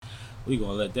We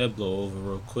gonna let that blow over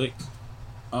real quick.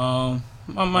 My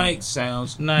mic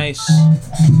sounds nice.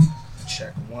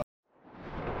 Check one.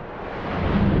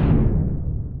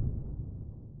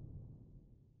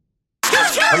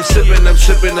 I'm sipping, I'm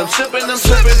sipping, I'm sipping, I'm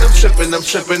sipping, I'm sipping, I'm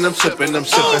sipping, I'm sipping, I'm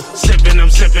sipping. Sipping, I'm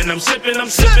sipping, I'm sipping, I'm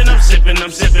sipping, I'm sipping, I'm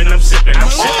sipping, I'm sipping, I'm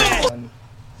sipping.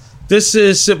 This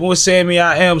is Sipping with Sammy.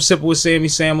 I am Sipping with Sammy,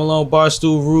 Sam Malone,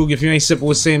 Barstool Rug. If you ain't sipping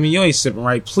with Sammy, you ain't sipping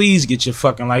right. Please get your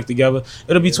fucking life together.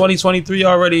 It'll be 2023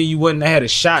 already and you wouldn't have had a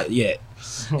shot yet.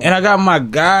 And I got my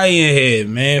guy in here,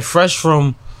 man. Fresh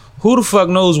from who the fuck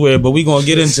knows where, but we gonna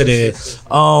get into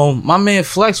that. My man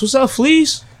Flex. What's up,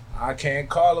 Fleece? I can't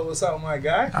call it. What's up, my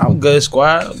guy? I'm good,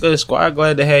 squad. Good squad.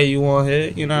 Glad to have you on here.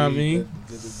 You know what I mean?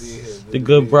 Good to be here. The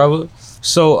good brother.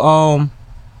 So,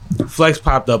 Flex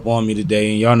popped up on me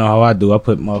today, and y'all know how I do. I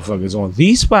put motherfuckers on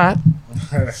the spot.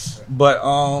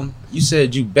 But you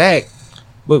said you back,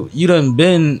 but you done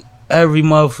been every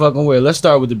motherfucking where. Let's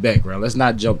start with the background. Let's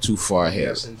not jump too far ahead.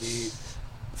 Yes, indeed.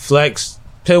 Flex,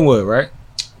 Penwood, right?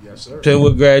 Yes, sir.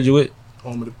 Penwood graduate.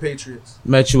 Home of the Patriots.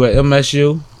 Met you at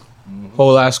MSU.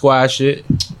 Whole lot of squad shit.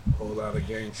 Whole lot of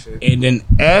gang shit. And then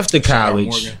after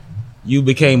college, you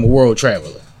became a world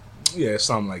traveler. Yeah,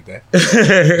 something like that.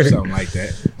 Something like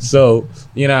that. So,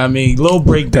 you know what I mean? Little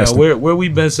breakdown. That's Where we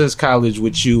been since college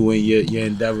with you and your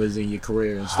endeavors and your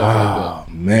career and stuff like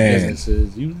that? Man.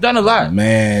 Businesses. You've done a lot.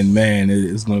 Man,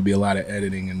 it's going to be a lot of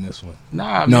editing in this one.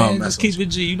 Nah, No, man. I'm Just keep it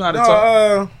G. You know how to No,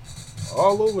 talk.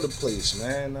 all over the place,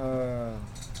 man.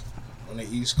 On the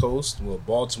East Coast, well,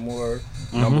 Baltimore,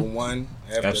 number one.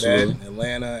 After Absolutely. that,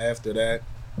 Atlanta. After that,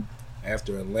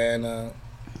 after Atlanta,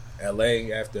 LA.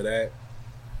 After that,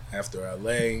 after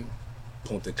LA,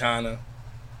 Punta Cana.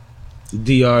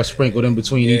 DR sprinkled in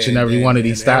between each and every one of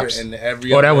these stops.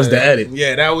 Every that was the edit.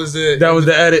 Yeah, that was the. That was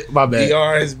the edit. My bad.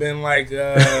 DR has been like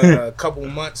a couple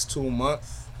months to a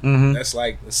month. Mhm. That's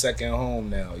like the second home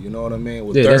now. You know what I mean?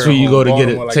 With Yeah, that's third where you home, go to get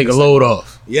Baltimore, it, like take a the load second-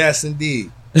 off. Yes, indeed.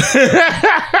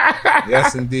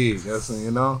 Yes, indeed. That's,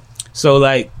 you know. So,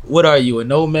 like, what are you, a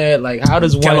nomad? Like, how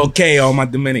does one? Okay, all my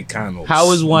Dominicanos.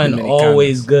 How is one Dominicanos.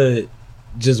 always good?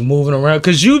 Just moving around,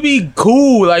 cause you be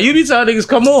cool. Like you be telling niggas,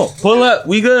 come on, pull up,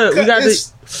 we good. We got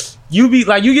this. You be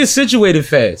like, you get situated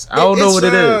fast. I don't know what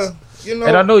it is. You know,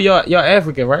 And I know y'all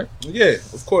African, right? yeah,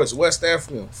 of course, West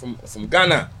African from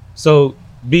Ghana. So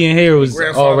being here was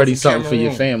Grandfather already from something for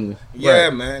your Cameroon. family. Yeah,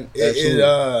 Right. man.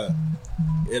 Absolutely.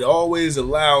 It always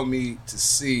allowed me to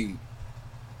see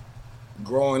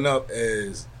growing up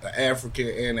as an African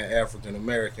and an African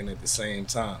American at the same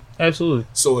time. Absolutely.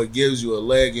 So it gives you a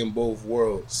leg in both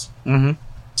worlds. Mm-hmm.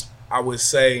 I would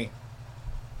say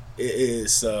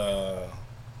it's a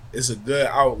good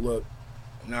outlook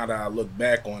now that I look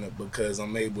back on it, because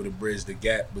I'm able to bridge the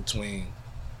gap between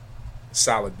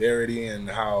solidarity and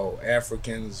how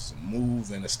Africans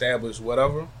move and establish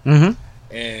whatever, Mm-hmm.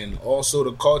 and also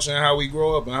the culture and how we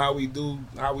grow up and how we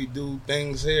do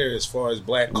things here as far as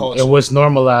black culture. And what's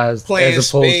normalized Playing as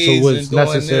opposed to spades what's and doing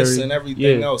necessary this and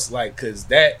everything Yeah. else, like, because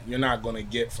that you're not going to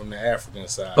get from the African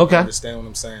side. Okay. You understand what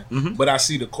I'm saying? Mhm. But I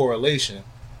see the correlation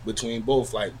between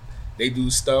both. Like, they do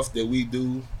stuff that we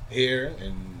do here,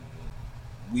 and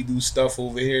we do stuff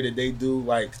over here that they do.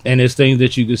 Like, And there's things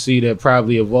that you can see that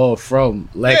probably evolved from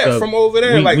lack of from over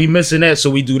there. we missing that, so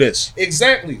we do this.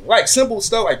 Exactly. Like, simple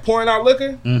stuff like pouring out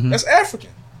liquor. Mhm. That's African.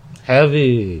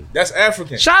 Heavy. That's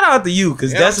African. Shout out to you,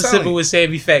 because Yeah, that's I'm a telling Sipping you. with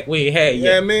Sammy fact we ain't had You know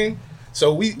what I yet. mean?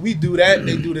 So we do that.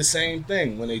 They do the same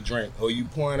thing when they drink, or you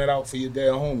pouring it out for your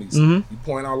dead homies. Mhm. You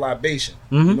pouring out libation.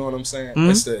 Mhm. You know what I'm saying? Mhm.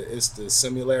 It's the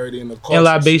similarity in the culture. And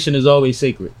libation is always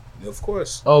sacred. Of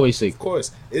course. Always Of sacred.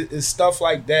 course. It's stuff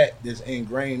like that that's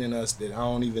ingrained in us that I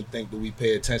don't even think that we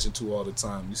pay attention to all the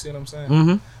time. You see what I'm saying?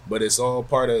 Mm-hmm. But it's all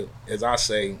part of, as I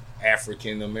say,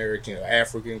 African American,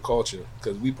 African culture,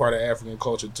 because we part of African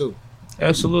culture too.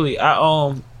 Absolutely.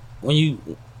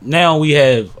 Now we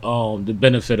have the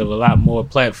benefit of a lot more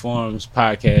platforms,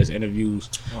 podcasts, interviews,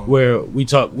 where we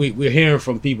talk. We're hearing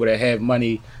from people that have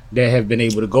money, that have been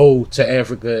able to go to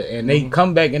Africa, and they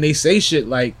come back and they say shit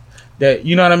like that.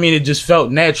 You know what I mean? It just felt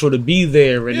natural to be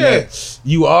there, and that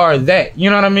you are that.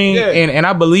 You know what I mean? Yeah. And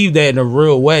I believe that in a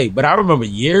real way. But I remember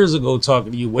years ago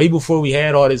talking to you, way before we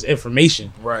had all this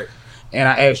information. Right. And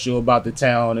I asked you about the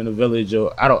town and the village,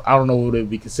 or I don't know what it would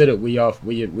be considered where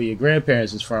your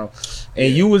grandparents is from,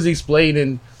 and you was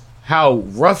explaining how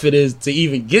rough it is to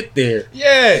even get there.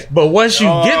 Yeah. But once you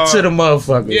get to the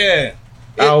motherfucker, Yeah.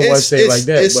 I don't want to say it like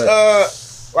that, It's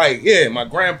but my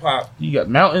grandpa. you got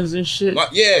mountains and shit.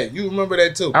 You remember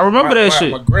that too. I remember that shit.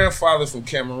 My grandfather's from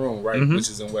Cameroon, right, Mhm. which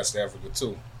is in West Africa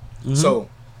too. Mhm. So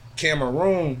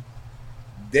Cameroon,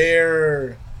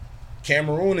 their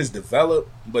Cameroon is developed,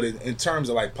 but in terms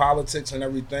of like politics and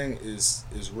everything, is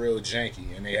real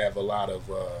janky, and they have a lot of.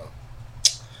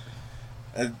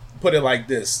 Put it like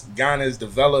this: Ghana is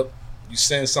developed. You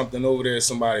send something over there,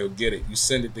 somebody will get it. You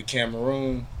send it to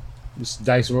Cameroon. It's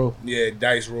dice roll. Yeah,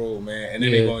 dice roll, man, and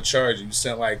then they're gonna charge you. You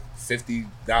sent like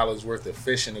 $50 worth of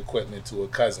fishing equipment to a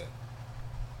cousin.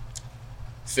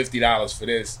 $50 for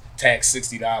this, tax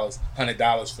 $60,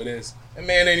 $100 for this. And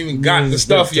man ain't even got the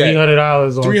stuff yet.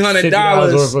 $300 $300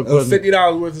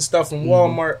 $50 worth of stuff from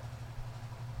Walmart.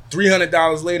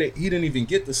 $300 later, he didn't even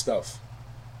get the stuff.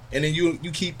 And then you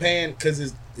keep paying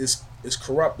because it's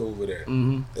corrupt over there.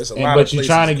 There's a lot but you're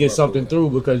trying to get something through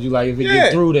because you like if it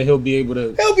get through, then he'll be able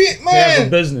to have a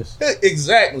business.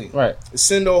 Exactly. Right.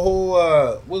 Send a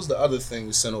whole what's the other thing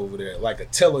we sent over there? Like a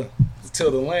tiller to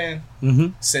till the land.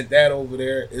 Sent that over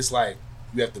there. It's like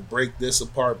you have to break this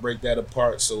apart, break that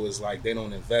apart. So it's like they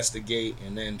don't investigate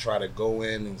and then try to go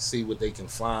in and see what they can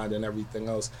find and everything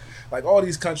else. Like all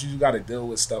these countries, you got to deal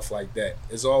with stuff like that.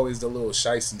 It's always the little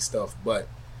shicey stuff, but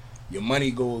your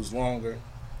money goes longer.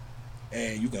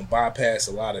 And you can bypass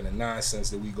a lot of the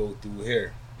nonsense that we go through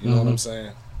here. You know what I'm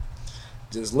saying?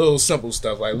 Just little simple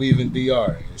stuff like leaving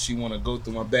DR. And she want to go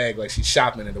through my bag like she's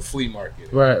shopping at a flea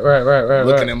market. Right.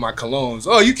 Looking at my colognes.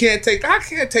 Oh, I can't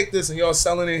take this. And y'all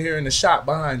selling it here in the shop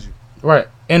behind you. Right.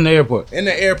 In the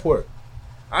airport.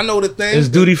 I know the thing. It's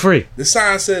duty free. The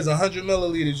sign says 100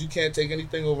 milliliters. You can't take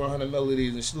anything over 100 milliliters.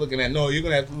 And she's looking at, no, you're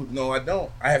going to have to. No, I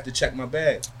don't. I have to check my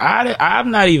bag.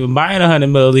 I'm not even buying 100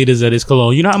 milliliters of this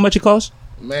cologne. You know how much it costs?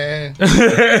 Man,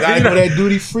 gotta know that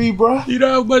duty free, bro. You know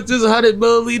how much this 100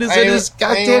 milliliters of this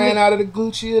goddamn ran out of the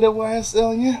Gucci or the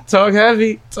YSL yet. Talk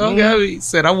heavy.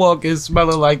 Said I walk in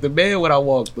smelling like the man when I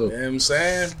walk through. You know what I'm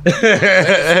saying?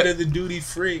 Benefit of the duty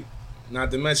free. Not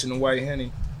to mention the white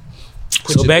Henny.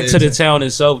 So back to the town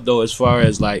itself, though, as far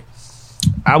as like,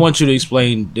 I want you to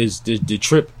explain the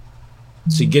trip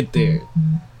to get there.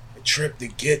 Trip to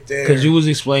get there because you was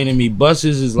explaining to me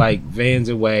buses is like vans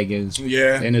and wagons,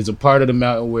 and there's a part of the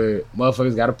mountain where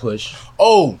motherfuckers gotta push.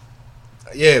 Oh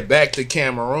yeah, back to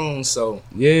Cameroon. So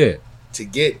yeah, to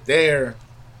get there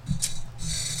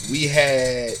we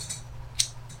had,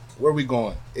 where we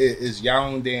going? It is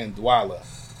Yaoundé and Douala.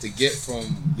 To get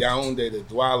from Yaoundé to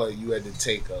Douala, you had to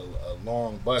take a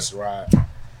long bus ride,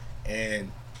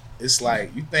 and it's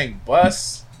like you think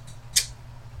bus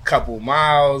couple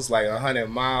miles, like 100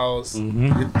 miles.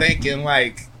 You're thinking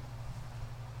like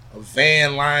a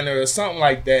van liner or something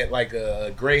like that, like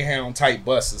a Greyhound type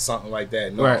bus or something like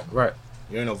that. No. Right.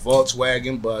 You're in a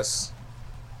Volkswagen bus.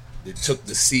 They took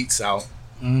the seats out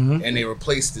and they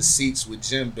replaced the seats with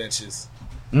gym benches.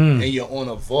 And you're on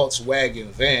a Volkswagen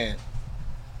van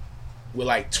with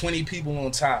like 20 people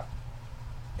on top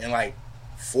and like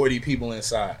 40 people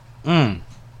inside. And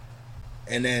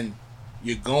then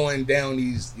you're going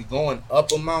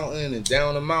up a mountain and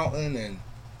down a mountain and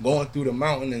going through the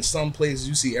mountain. In some places,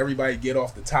 you see everybody get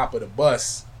off the top of the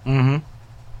bus and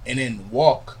then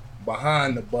walk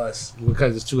behind the bus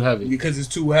because it's too heavy.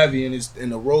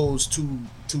 And the road's too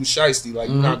shiesty. Like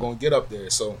you're not gonna get up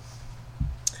there. So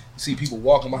you see people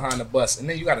walking behind the bus, and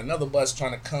then you got another bus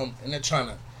trying to come, and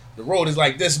the road is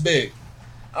like this big.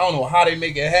 I don't know how they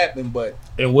make it happen, but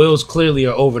and wheels clearly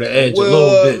are over the edge a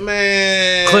little bit.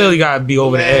 Man, clearly gotta be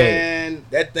over the edge.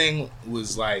 That thing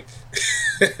was like.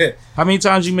 How many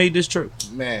times you made this trip?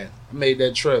 Man, I made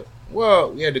that trip.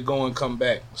 Well, we had to go and come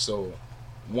back, so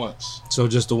once. So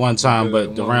just the one time,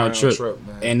 but the round trip,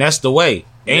 man. And that's the way.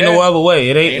 Ain't no other way.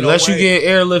 It ain't unless you get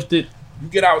airlifted. You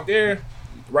get out there.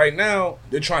 Right now,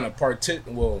 they're trying to partition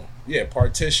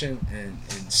and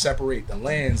separate the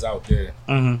lands out there.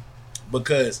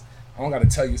 Because I don't got to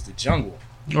tell you, it's the jungle.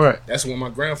 Right. That's when my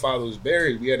grandfather was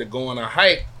buried. We had to go on a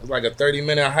hike. It was like a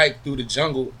 30-minute hike through the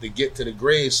jungle to get to the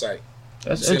grave site.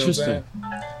 That's interesting.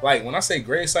 Like when I say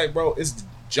grave site, bro, it's the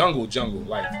jungle.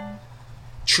 Like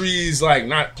trees, like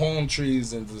not palm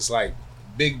trees and just like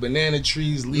big banana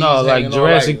trees. Leaves like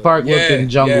Jurassic Park looking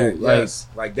jungle.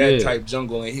 Like that type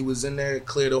jungle. And he was in there,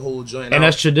 clear the whole joint. And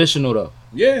that's traditional though.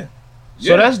 Yeah.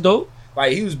 So that's dope.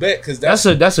 Like he was bet because that's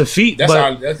a feat.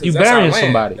 You burying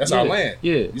somebody. That's our land.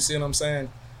 Yeah. You see what I'm saying?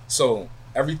 So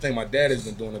everything my dad has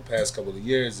been doing the past couple of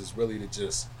years is really to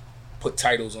just put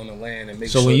titles on the land and make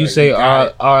sure. So when you say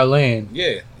our land,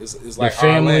 it's like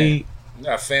family. Our land.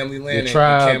 Yeah, family land in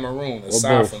Cameroon,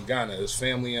 aside from Ghana. It's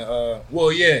family. There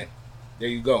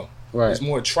you go. Right. It's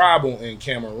more tribal in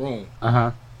Cameroon.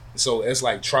 So it's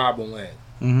like tribal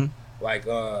land. Like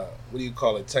what do you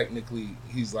call it? Technically,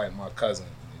 he's like my cousin.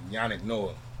 Yannick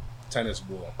Noah, tennis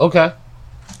ball. Okay.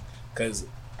 Because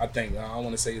I think I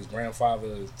want to say his grandfather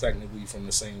is technically from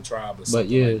the same tribe or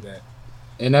something like that.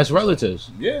 And that's relatives.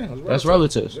 Yeah, That's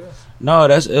relatives. Yeah. No,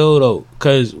 that's ill though.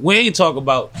 Cause we ain't talk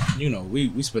about,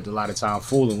 we spent a lot of time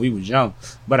fooling. We was young.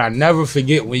 But I never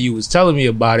forget when you was telling me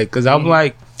about it. Cause I'm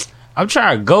like, I'm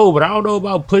trying to go, but I don't know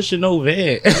about pushing no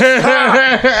van. Look,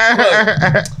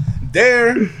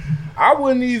 there, I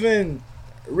wouldn't even,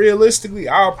 realistically,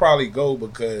 I'll probably go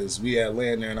because we had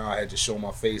land there and I had to show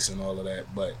my face and all of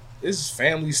that. But it's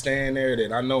family staying there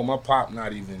that I know my pop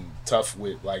not even tough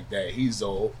with like that. He's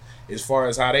old. As far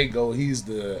as how they go, he's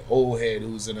the old head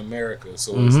who's in America.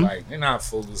 So it's like, they're not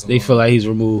focusing They on feel like he's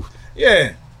removed.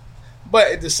 Yeah. But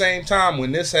at the same time,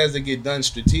 when this has to get done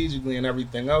strategically and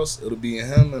everything else, it'll be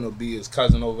him and it'll be his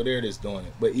cousin over there that's doing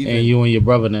it. But even And you and your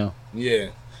brother now.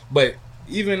 yeah. But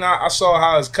even I saw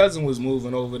how his cousin was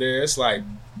moving over there. It's like,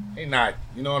 they not,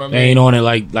 you know what I mean? They ain't on it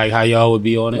like how y'all would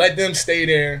be on it. Let them stay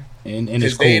there. And it's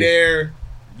Because cool. they there.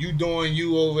 You doing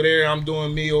you over there. I'm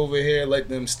doing me over here. Let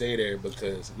them stay there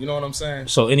because, you know what I'm saying?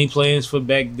 So any plans for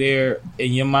back there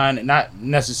in your mind? Not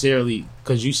necessarily,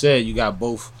 because you said you got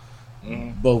both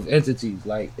entities.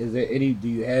 Like, do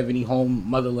you have any home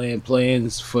motherland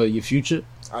plans for your future?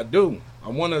 I do. I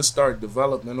want to start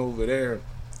development over there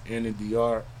in the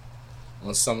DR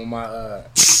on some of my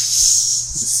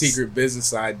secret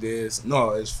business ideas.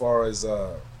 No, as far as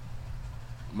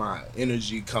my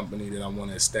energy company that I want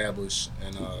to establish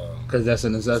and Because that's a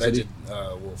necessity.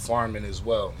 farming as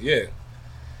well. Yeah,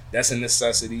 that's a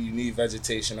necessity. You need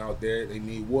vegetation out there. They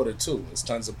need water too. There's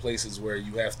tons of places where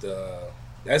you have to.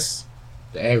 That's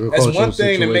The agricultural one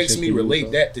thing that makes situation me can relate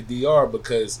be that to DR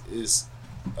because it's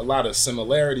a lot of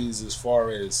similarities as far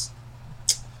as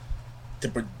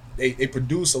they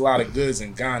produce a lot of goods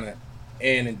in Ghana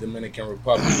and in Dominican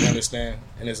Republic, you understand?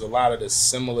 And there's a lot of the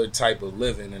similar type of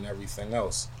living and everything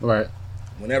else. right.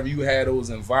 Whenever you have those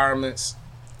environments,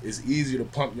 it's easier to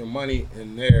pump your money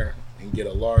in there and get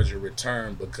a larger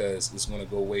return because it's going to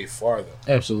go way farther.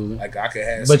 Absolutely. Like I could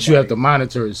have But you have to somebody-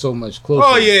 monitor it so much closer.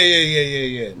 Oh,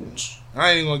 yeah.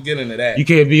 I ain't even going to get into that. You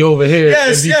can't be over here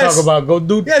and talk about go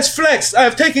do. Yes, Flex.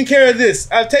 I've taken care of this.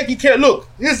 I've taken care. Look,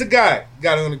 here's the guy.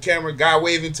 Got it on the camera. Guy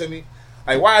waving to me.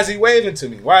 Like, why is he waving to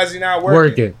me? Why is he not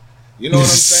working? You know what I'm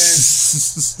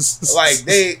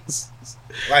saying?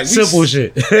 Like Simple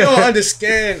shit. They don't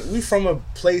understand. We from a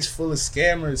place full of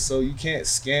scammers, so you can't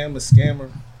scam a scammer.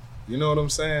 You know what I'm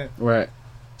saying? Right.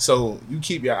 So you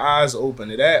keep your eyes open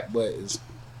to that, but it's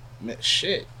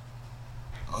shit.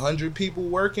 100 people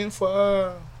working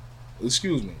for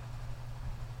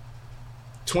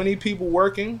 20 people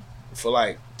working for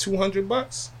like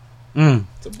 $200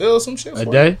 to build some shit for A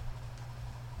you. day?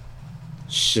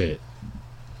 Shit.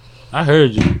 I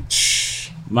heard you.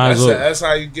 Might as well. That's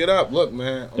how you get up. Look,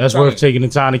 man. That's worth taking the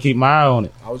time to keep my eye on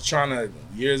it.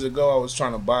 Years ago, I was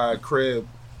trying to buy a crib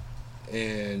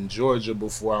in Georgia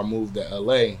before I moved to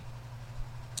LA.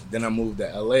 Then I moved to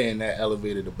LA and that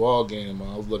elevated the ball game.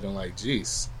 I was looking like,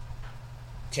 geez,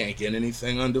 can't get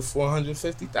anything under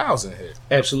 $450,000 here.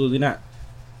 Absolutely not.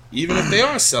 Even if they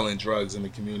are selling drugs in the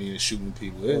community and shooting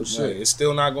people, it's shit.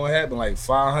 still not going to happen. Like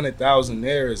 $500,000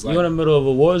 there is like, You're in the middle of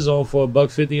a war zone for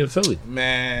 $150 in Philly.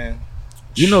 man,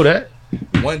 You know that.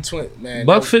 120, man.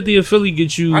 $150 in Philly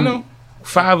gets you I know.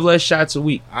 5 less shots a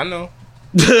week. I know.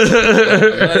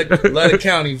 Love the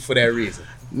county for that reason.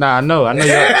 Nah, I know. And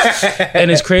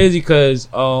it's crazy because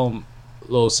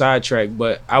little sidetrack,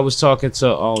 but I was talking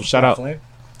to shout out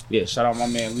my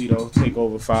man Lito,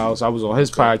 Takeover Files. I was on his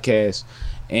podcast,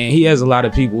 and he has a lot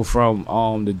of people from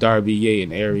the Darby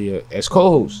Yaten area as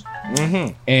co-hosts.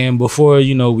 And before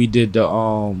we did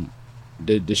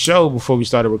the show, before we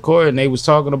started recording, they was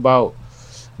talking about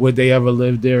would they ever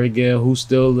live there again, who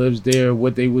still lives there,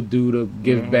 what they would do to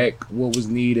give back what was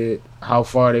needed, how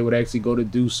far they would actually go to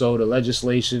do so, the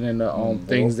legislation and the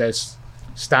things that's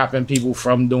stopping people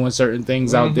from doing certain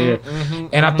things out there.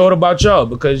 And I thought about y'all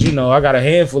because I got a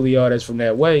handful of y'all that's from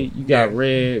that way. You got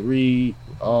Red, Reed,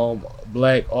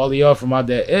 Black, all of y'all from out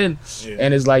that end.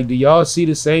 And it's like, do y'all see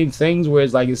the same things where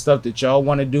it's like it's stuff that y'all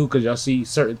want to do because y'all see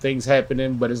certain things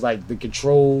happening, but it's like the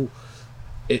control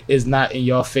is not in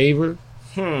your favor?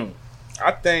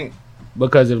 I think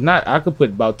because if not, I could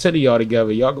put about 10 of y'all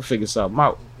together. Y'all can figure something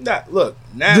out. look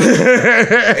now,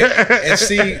 and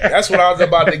see, that's what I was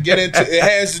about to get into. It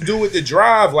has to do with the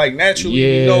drive. Like naturally,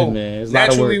 we know. Man, it's a lot of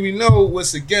naturally, work. we know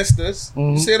what's against us.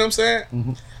 You see what I'm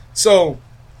saying? So,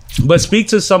 but speak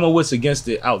to some of what's against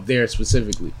it out there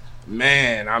specifically.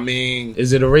 man, I mean,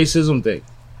 Is it a racism thing?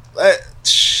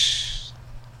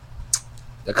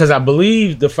 Because I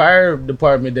believe the fire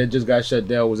department that just got shut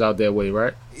down was out that way,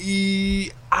 right?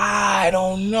 I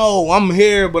don't know. I'm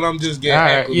here, but I'm just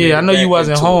getting. Yeah, I know you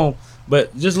wasn't home,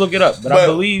 But just look it up. But I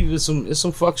believe it's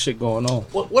some fuck shit going on.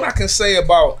 What I can say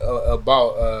about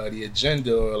the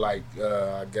agenda, or like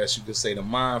I guess you could say the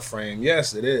mind frame.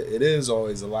 Yes, it is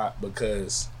always a lot,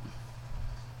 because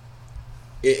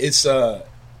it's a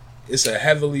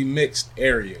heavily mixed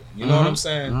area. You know what I'm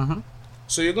saying? Mm-hmm.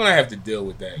 So you're gonna have to deal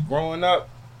with that. Growing up,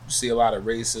 you see a lot of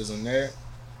racism there.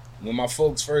 When my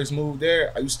folks first moved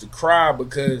there, I used to cry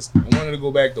because I wanted to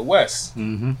go back to West.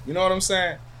 Mm-hmm. You know what I'm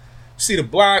saying? See the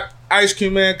block, Ice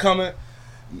Cream Man coming,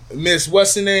 Miss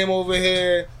what's the name over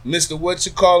here, Mr.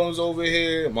 Whatchamacallum's over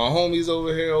here, my homies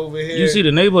over here. You see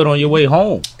the neighborhood on your way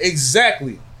home.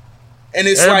 Exactly. And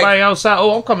it's everybody like, outside.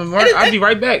 Oh, I'm coming. I'll be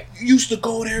right back. You used to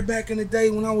go there back in the day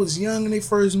when I was young and they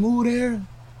first moved there.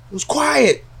 It was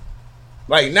quiet.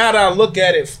 Like, now that I look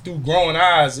at it through growing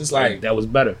eyes, it's like, that was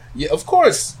better. Yeah, of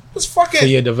course. It was fucking for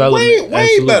your development.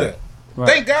 way better. Right.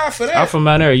 Thank God for that. I'm from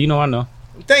Mount Airy. You know, I know.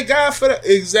 Thank God for that.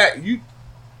 Exactly.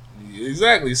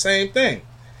 Same thing.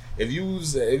 If you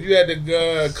had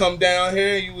to come down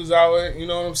here, you was out. You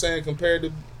know what I'm saying? Compared to,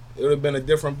 it would have been a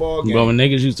different ball game. But when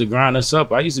niggas used to grind us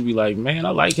up, I used to be like, man, I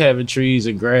like having trees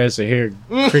and grass and hear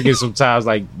crickets sometimes,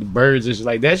 like the birds and shit.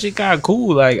 Like, that shit kind of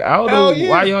cool. Like, I don't know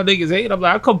why y'all niggas hate. I'm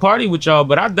like, I come party with y'all,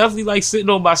 but I definitely like sitting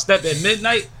on my step at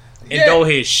midnight and don't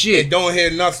hear shit. And don't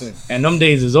hear nothing. And them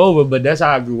days is over, but that's how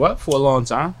I grew up for a long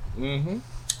time. Mm-hmm.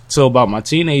 So about my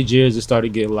teenage years, it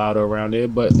started getting louder around there.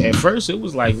 But at first, it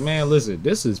was like, man, listen,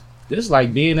 this is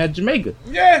like being at Jamaica.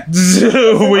 Yeah.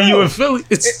 When you in Philly.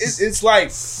 It's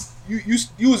like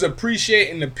you was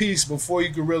appreciating the piece before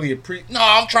you could really appreciate. No,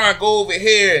 I'm trying to go over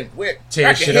here and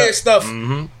I can hear stuff.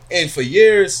 Mm-hmm. And for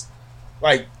years,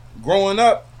 like growing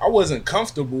up, I wasn't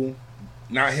comfortable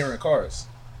not hearing cars.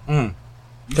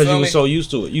 Because you were so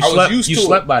used to it. You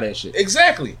slept by that shit.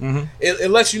 Exactly. Mm-hmm. It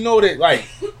lets you know that, like,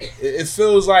 it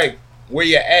feels like where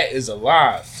you're at is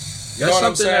alive. You know what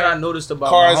I'm saying? That I noticed about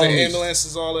cars my and homies.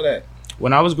 ambulances, all of that.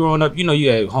 When I was growing up, you know,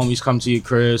 you had homies come to your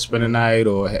crib, spend the night,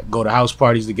 or go to house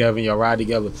parties together, and y'all ride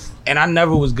together. And I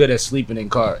never was good at sleeping in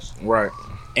cars. Right.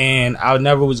 And I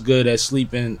never was good at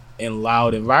sleeping in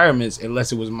loud environments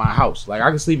unless it was my house. Like,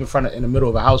 I could sleep in the middle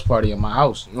of a house party in my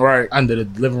house. Right. Under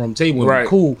the living room table. It would be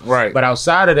cool. Right. But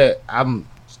outside of that, I'm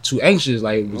too anxious.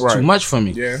 Like, it was too much for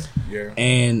me. Yeah.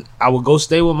 And I would go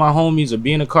stay with my homies or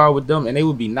be in the car with them, and they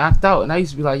would be knocked out. And I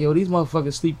used to be like, yo, these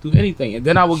motherfuckers sleep through anything. And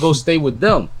then I would go stay with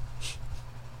them.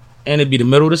 And it'd be the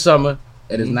middle of the summer,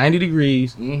 and it's 90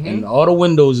 degrees, and all the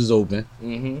windows is open.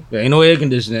 There ain't no air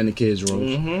conditioning in the kids'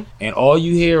 rooms. And all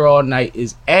you hear all night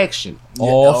is action.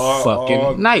 All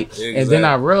fucking night. Exactly. And then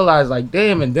I realized, like,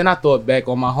 damn, and then I thought back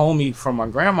on my homie from my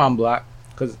grandma's block,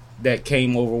 because that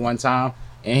came over one time,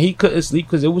 and he couldn't sleep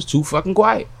because it was too fucking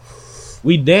quiet.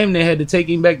 We damn near had to take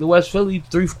him back to West Philly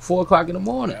 3-4 o'clock in the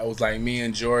morning. That was like me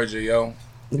in Georgia, yo.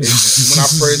 When I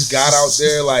first got out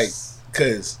there, like,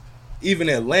 because even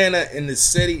Atlanta in the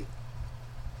city,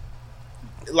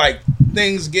 like,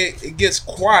 it gets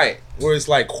quiet, where it's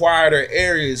like quieter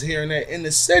areas here and there. In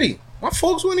the city, my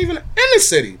folks weren't even in the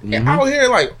city. They're out here,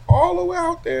 like, all the way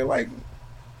out there, like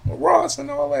Ross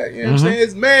and all that. You know what I'm saying?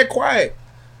 It's mad quiet.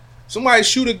 Somebody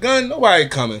shoot a gun, nobody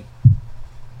coming.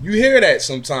 You hear that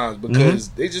sometimes because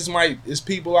they just it's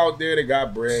people out there that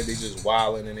got bread, they just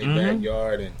wilding in their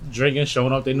backyard and drinking,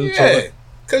 showing off their new toilet.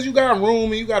 Because you got a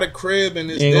room and you got a crib and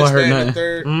it's ain't this, gonna hurt that, and nothing. the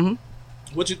third.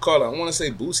 What you call it? I want to say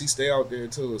Boosie stay out there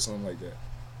too or something like that.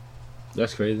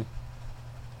 That's crazy.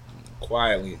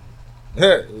 Quietly.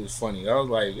 It was funny. I was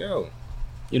like, yo.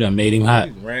 You done made him hot.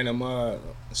 Random,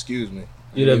 excuse me.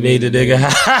 You done made the nigga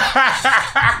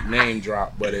hot. Name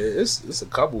drop, but it's a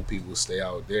couple people stay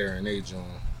out there and they join.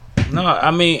 No,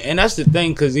 I mean, and that's the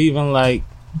thing, because even like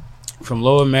from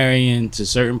Lower Marion to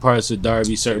certain parts of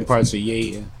Darby, certain parts of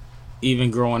Yaten,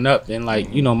 even growing up, and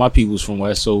like, you know, my people's from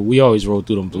West, so we always roll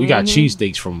through them. We got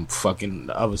cheesesteaks from fucking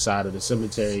the other side of the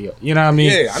cemetery. You know what I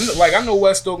mean? Yeah, I know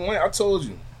West Oakland. I told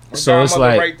you. So it's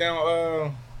like, right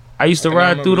down, I used to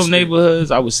ride through them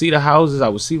neighborhoods. I would see the houses. I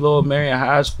would see Lower Marion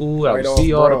High School. I would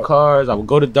see all the cars. I would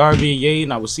go to Darby and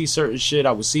Yaten. I would see certain shit.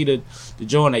 I would see the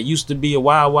joint that used to be a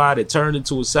Wawa that turned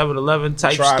into a 7-Eleven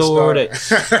type store.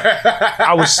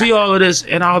 I would see all of this,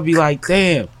 and I would be like,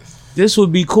 damn, this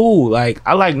would be cool. Like,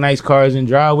 I like nice cars and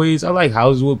driveways. I like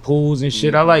houses with pools and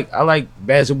shit. I like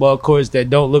basketball courts that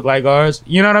don't look like ours.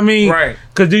 You know what I mean? Right.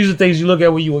 Because these are things you look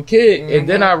at when you were a kid. And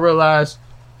then I realized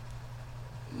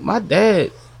my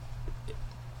dad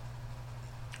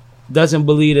doesn't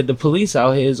believe that the police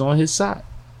out here is on his side.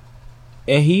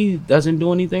 And he doesn't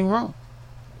do anything wrong.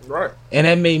 Right. And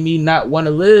that made me not want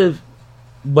to live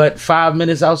but 5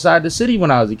 minutes outside the city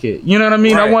when I was a kid. You know what I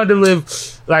mean? Right. I wanted to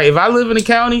live, like, if I live in the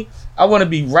county, I want to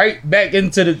be right back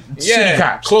into the city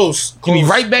cops. Close. To be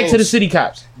right back to the city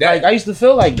cops. Like, I used to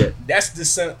feel like that. That's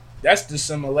the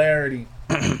similarity.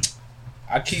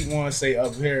 I keep wanting to say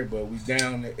up here, but we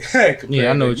down there.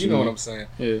 Yeah, I know what you know what I'm saying.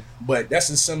 Yeah. But that's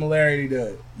the similarity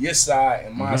to your side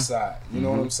and my side. You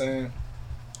know what I'm saying?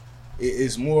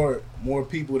 It's more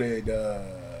people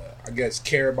that I guess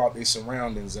care about their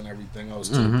surroundings and everything else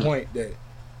to the point that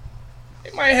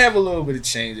they might have a little bit of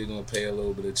change. They're gonna pay a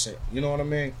little bit of change. You know what I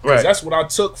mean? Right. That's what I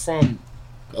took from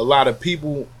a lot of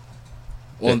people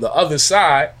on the other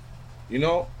side. You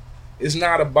know, it's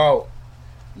not about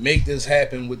make this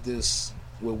happen with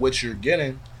what you're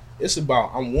getting. It's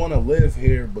about I want to live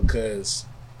here because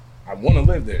I want to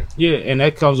live there. Yeah, and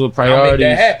that comes with priorities. I'll make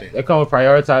that happen. That comes with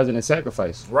prioritizing and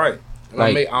sacrifice. Right. And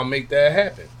Like, I'll make that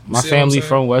happen. You my see what I'm family saying?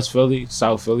 from West Philly,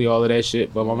 South Philly, all of that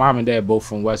shit. But my mom and dad both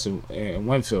from West and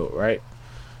Winfield, right?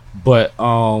 But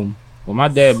when my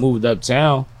dad moved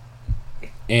uptown,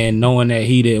 and knowing that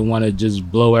he didn't want to just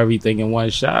blow everything in one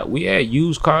shot, we had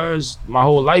used cars my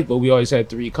whole life, but we always had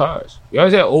 3 cars. We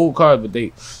always had old cars, but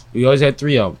we always had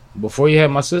 3 of them. Before he had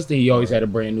my sister, he always had a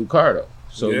brand new car though.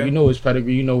 So Yeah. you know his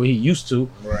pedigree, you know what he used to.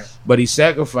 Right. But he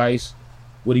sacrificed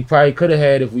what he probably could have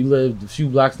had if we lived a few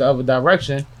blocks the other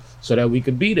direction, so that we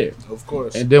could be there. Of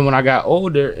course. And then when I got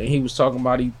older, and he was talking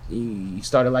about he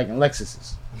started liking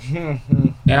Lexuses. And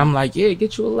I'm like, yeah,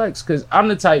 get you a Lex. Because I'm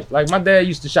the type, like my dad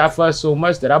used to shop for us so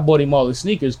much that I bought him all his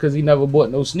sneakers because he never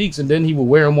bought no sneaks. And then he would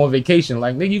wear them on vacation.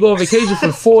 Like, nigga, you go on vacation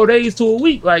for 4 days to a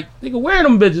week. Like, nigga, wear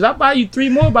them bitches. I'll buy you 3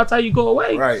 more by the time you go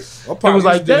away. Right. My It was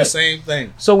like do the that. same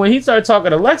thing. So when he started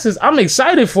talking to Lexus, I'm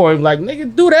excited for him. Like,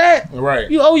 nigga, do that. Right.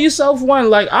 You owe yourself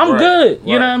one. Like, I'm Right, good.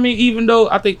 You right. know what I mean? Even though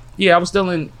I think, I was still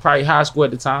in probably high school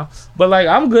at the time. But, like,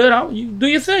 I'm good. You do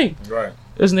your thing. Right.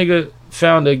 This nigga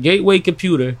found a Gateway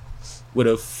computer with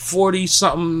a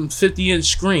 40-something 50-inch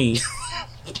screen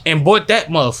and bought that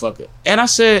motherfucker. And I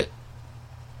said,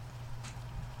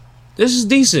 this is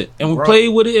decent. And we Bro. played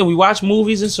with it and we watched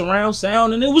movies and surround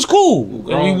sound and it was cool.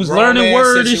 And we was learning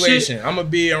word and shit. I'm going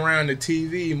to be around the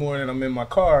TV more than I'm in my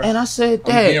car. And I said,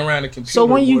 I'm gonna be Dad, around the computer. so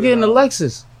when you more getting the than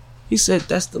Lexus? He said,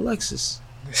 that's the Lexus.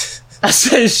 I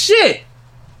said, shit.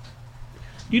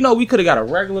 You know, we could have got a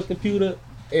regular computer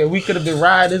and we could have been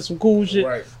riding some cool shit.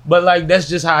 Right. But like that's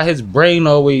just how his brain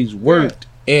always worked.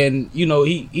 And you know,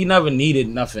 he never needed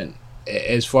nothing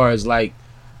as far as like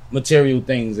material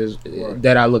things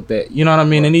that I looked at. You know what I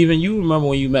mean? Right. And even you remember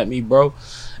when you met me, bro.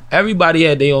 Everybody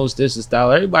had their own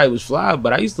style. Everybody was fly,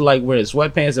 but I used to like wearing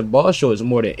sweatpants and ball shorts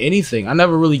more than anything. I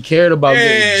never really cared about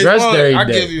getting dressed every day. I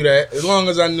give you that. As long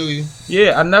as I knew you.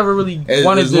 Yeah, I never really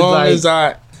wanted as to long like. as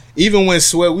I. Even when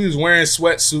we was wearing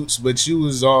sweatsuits, but you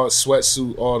was all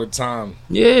sweatsuit all the time.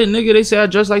 Yeah, nigga, they say I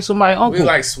dress like somebody's uncle. We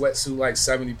like sweatsuit like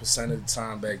 70% of the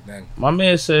time back then. My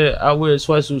man said I wear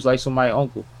sweatsuits like somebody's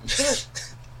uncle.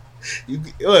 You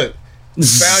look, you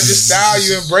found your style,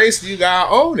 you embraced it, you gotta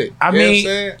own it. I You know what I'm mean,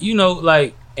 saying? you know,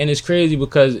 like, and it's crazy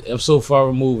because I'm so far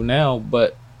removed now,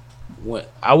 but when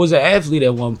I was an athlete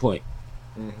at one point,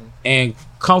 and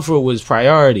comfort was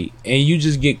priority, and you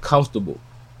just get comfortable.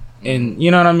 And you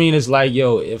know what I mean? It's like,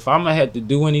 yo, if I'm gonna have to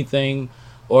do anything,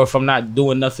 or if I'm not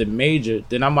doing nothing major,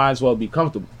 then I might as well be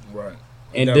comfortable. Right.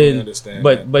 And Definitely then, understand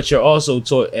but that. but you're also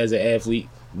taught as an athlete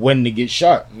when to get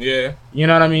sharp. Yeah. You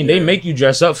know what I mean? Yeah. They make you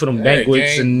dress up for them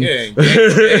banquets and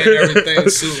everything,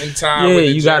 suit and tie. yeah, with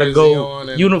the you gotta jersey go on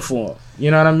and uniform.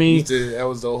 You know what I mean? that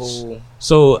was the whole.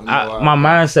 So You know, my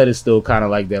mindset is still kind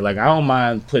of like that. Like I don't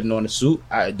mind putting on a suit.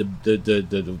 The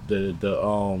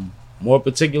more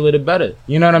particular, the better.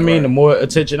 You know what I mean? Right. The more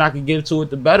attention I can give to it,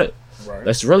 the better. Right.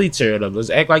 Let's really tear it up. Let's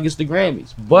act like it's the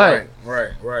Grammys. But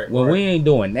right. when we ain't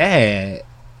doing that,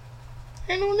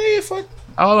 ain't no need for.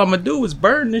 all I'm gonna do is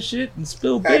burn this shit and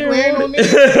spill beer. Exactly, ain't on no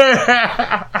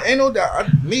it. Ain't no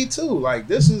doubt. Me too. Like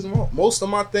this is most of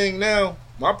my thing now.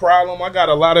 My problem. I got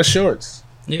a lot of shorts.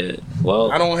 Yeah.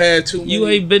 Well, I don't have too many. you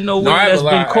ain't been No, nowhere I have that's a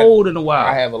been lot. cold in a while.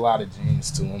 I have a lot of jeans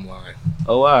too. I'm lying,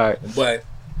 Oh, all right. but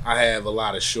I have a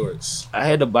lot of shorts. I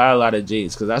had to buy a lot of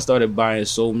jeans because I started buying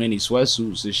so many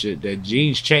sweatsuits and shit that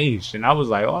jeans changed. And I was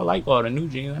like, oh, I like all the new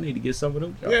jeans. I need to get some of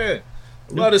them. Yeah,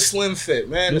 love the slim fit,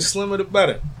 man. The slimmer the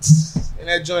better. And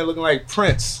that joint looking like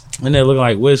Prince, And they're looking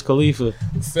like Wiz Khalifa.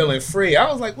 feeling free.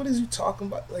 I was like, what is you talking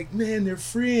about? Like, man, they're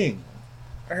freeing.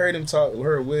 I heard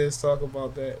Wiz talk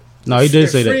about that. No, he did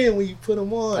say They're that. freeing when you put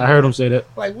them on. I heard him say that.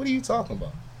 Like, what are you talking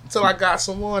about? Until I got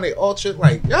some on, they ultra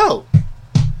like, yo,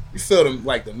 you feel them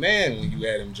like the man when you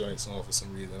add them joints on for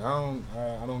some reason.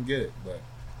 I don't get it. But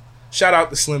shout out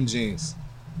to Slim Jeans.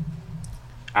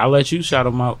 I'll let you shout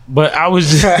him out. But I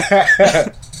was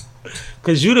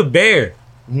because you the bear.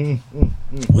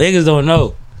 Niggas don't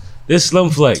know. This Slim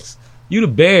Flex. You the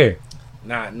bear.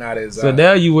 Not as So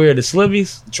now you wear the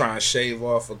slimmies? trying to shave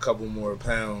off a couple more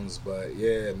pounds, but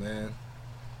yeah, man.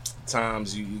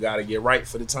 Times you gotta get right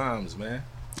for the times, man.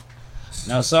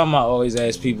 Now, something I always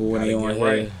ask people when they Gotta on get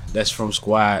here right. that's from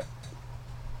Squad.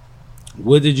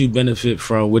 What did you benefit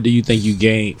from? What do you think you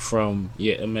gained from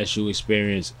your MSU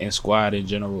experience and Squad in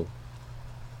general?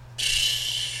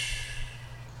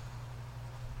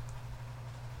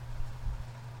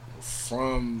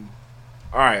 From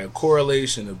a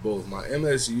correlation of both my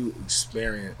MSU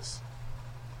experience.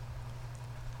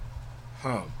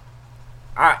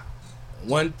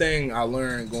 One thing I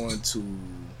learned going to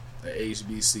the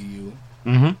HBCU,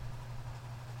 Mm-hmm.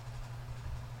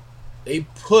 they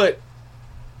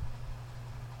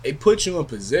put you in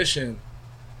position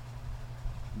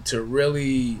to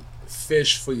really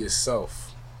fish for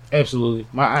yourself Absolutely.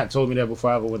 My aunt told me that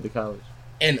before I ever went to college.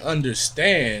 and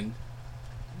understand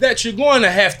that you're going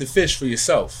to have to fish for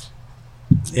yourself.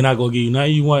 They're not going to give you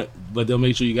nothing you want, but they'll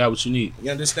make sure you got what you need. You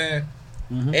understand?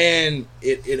 Mhm. And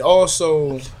it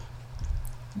also,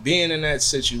 being in that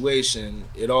situation,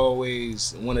 it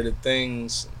always, one of the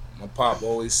things my pop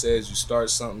always says, you start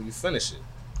something, you finish it.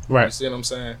 You Right. see what I'm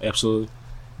saying? Absolutely.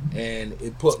 And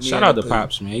it put me Shout in out a to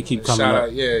Pops, man. He keep coming shout up.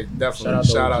 out, yeah, definitely. Shout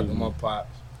Shout out out to to OG, my man. pops.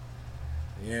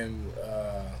 And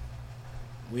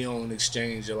we don't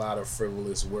exchange a lot of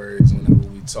frivolous words whenever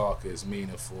we talk. It's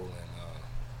meaningful, and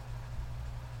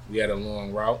we had a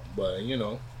long route, but you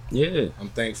know, Yeah. I'm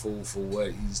thankful for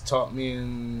what he's taught me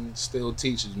and still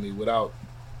teaches me without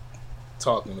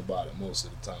talking about it most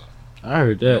of the time. I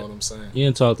heard You know that. what I'm saying? You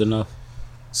ain't talked enough.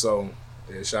 So,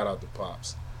 yeah, shout out to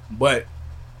Pops. But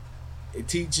it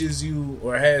teaches you,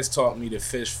 or has taught me, to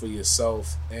fish for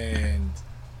yourself and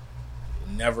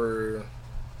never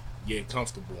get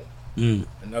comfortable. Mm.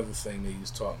 Another thing that he's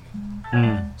taught me.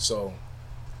 Mm. So,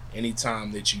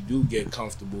 anytime that you do get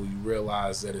comfortable, you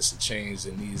realize that it's a change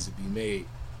that needs to be made.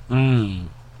 Mm.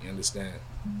 You understand?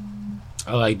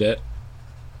 I like that.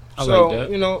 I So, like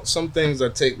that. you know, some things I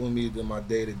take with me to my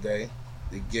day to day.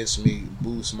 It gets me,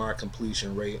 boosts my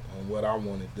completion rate on what I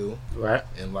want to do Right.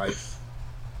 in life,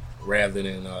 rather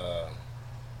than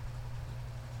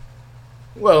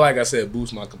well, like I said,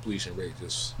 boost my completion rate.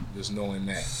 Just knowing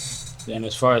that. And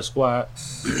as far as Squad,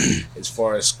 As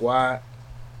far as Squad,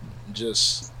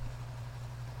 just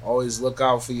always look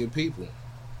out for your people.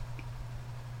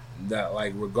 That,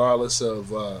 like, regardless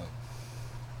of,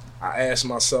 I asked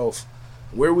myself,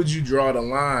 where would you draw the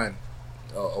line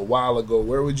a while ago?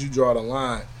 Where would you draw the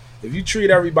line? If you treat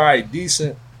everybody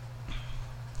decent,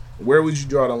 where would you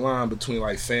draw the line between,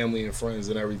 like, family and friends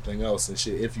and everything else and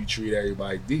shit if you treat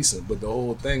everybody decent? But the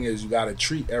whole thing is you got to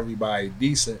treat everybody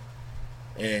decent.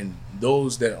 And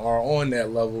those that are on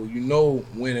that level, you know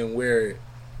when and where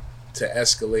to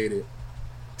escalate it,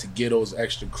 to get those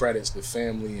extra credits to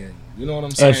family, and you know what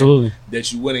I'm saying? absolutely.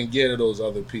 That you wouldn't get to those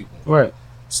other people. Right.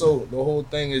 So the whole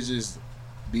thing is just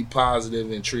be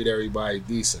positive and treat everybody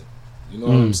decent. You know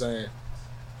what I'm saying?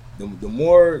 The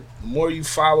more you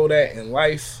follow that in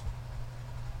life,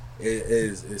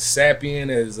 is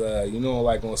sapient as you know,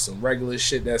 like on some regular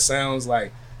shit. That sounds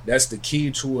like that's the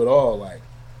key to it all. Like,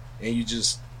 and you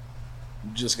just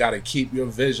got to keep your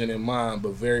vision in mind,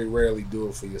 but very rarely do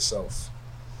it for yourself.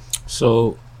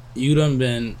 So you done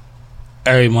been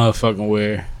every motherfucking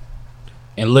where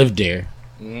and lived there.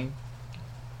 Mm-hmm.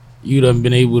 You done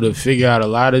been able to figure out a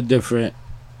lot of different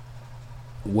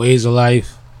ways of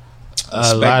life.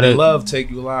 A lot of love take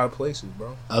you a lot of places,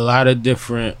 bro. a lot of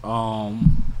different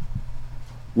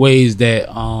ways that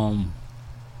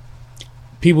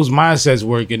people's mindsets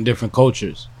work in different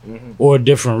cultures Mm-hmm. or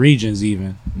different regions,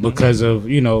 even because of,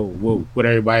 you know, what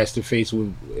everybody has to face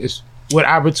with. It's what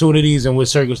opportunities and what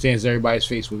circumstances everybody's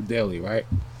faced with daily, right?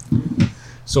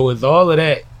 So with all of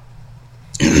that,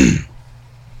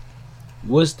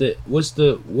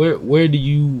 where do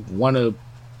you want to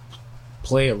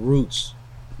plant roots?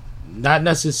 Not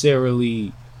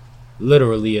necessarily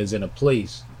literally as in a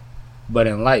place, but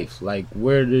in life. Like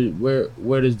where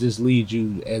does this lead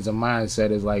you as a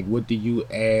mindset? Is like, what do you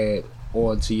add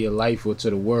onto your life or to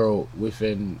the world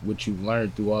within what you've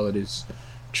learned through all of this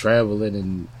traveling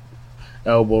and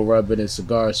elbow rubbing and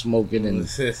cigar smoking and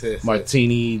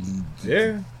martini,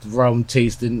 Yeah. rum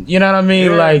tasting? You know what I mean?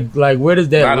 Yeah. Like where does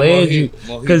that Lot of land you?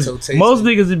 mojito Because tasting. most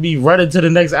niggas would be running to the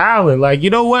next island. Like, you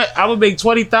know what? I'm gonna make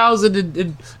 20,000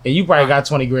 and you probably got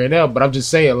 20 grand now. But I'm just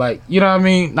saying, like, you know what I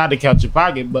mean? Not to count your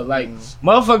pocket, but like,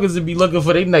 motherfuckers would be looking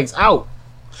for their next out.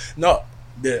 No,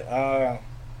 I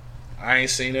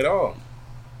ain't seen it all.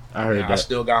 I heard I that.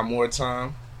 still got more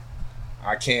time.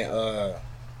 I can't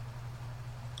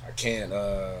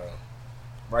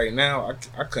right now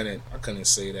I couldn't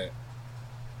say that.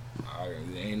 There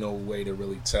ain't no way to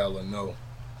really tell or know.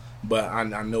 But I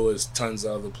know there's tons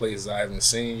of other places I haven't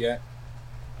seen yet.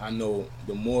 I know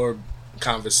the more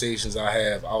conversations I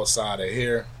have outside of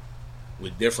here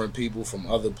with different people from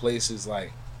other places,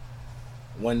 like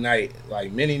one night,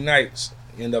 like many nights,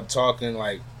 end up talking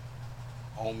like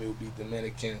homie will be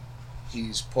Dominican,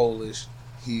 he's Polish,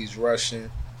 he's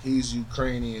Russian, he's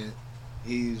Ukrainian,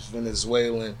 he's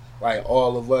Venezuelan, like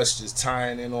all of us just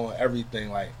tying in on everything.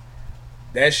 Like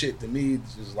that shit to me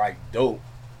is just like dope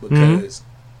because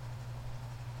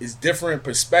it's different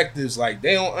perspectives. Like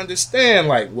they don't understand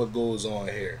like what goes on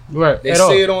here. Right. They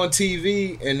see it on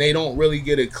TV and they don't really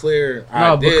get a clear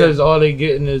idea. Because all they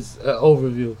getting is an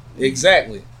overview.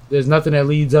 Exactly. There's nothing that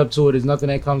leads up to it. There's nothing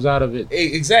that comes out of it.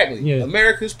 Exactly. Yeah.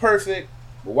 America's perfect,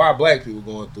 but why black people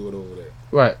going through it over there?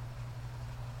 Right.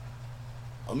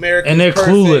 America's and they're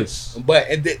perfect, clueless. but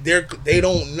they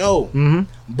don't know. Mm-hmm.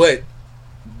 But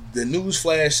the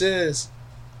newsflash is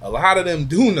a lot of them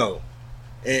do know.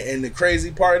 And the crazy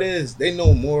part is they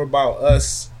know more about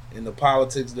us and the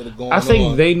politics that are going on. I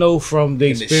think they know from the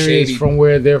experience shady, from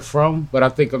where they're from, but I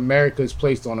think America is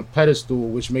placed on a pedestal,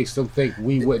 which makes them think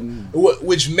we wouldn't.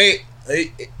 Which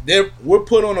we're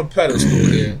put on a pedestal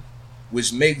here,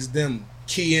 which makes them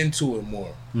key into it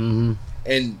more. Mm-hmm.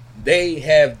 And they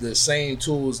have the same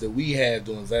tools that we have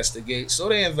to investigate, so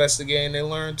they investigate and they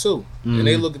learn too. Mm-hmm. And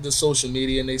they look at the social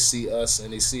media and they see us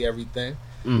and they see everything.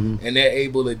 Mm-hmm. And they're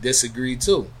able to disagree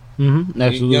too. Mm-hmm.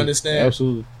 Absolutely. You understand?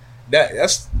 Absolutely.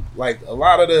 That's like a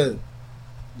lot of the,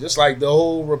 just like the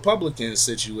whole Republican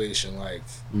situation. Like,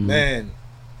 man,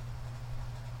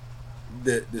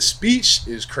 the speech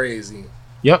is crazy.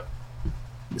 Yep.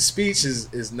 The speech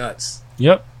is nuts.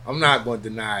 Yep. I'm not going to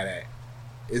deny that.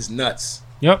 It's nuts.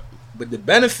 Yep. But the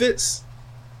benefits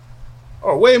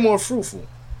are way more fruitful.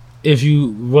 If you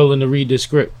willing to read the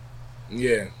script.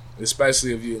 Yeah.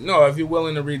 Especially if you're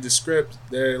willing to read the script,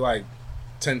 they're like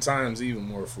 10 times even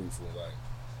more fruitful. Like,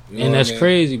 you know and that's I mean?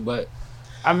 Crazy, but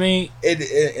I mean,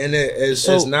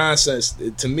 it's nonsense.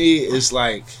 To me, it's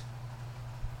like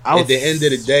at the end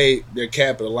of the day, they're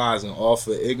capitalizing off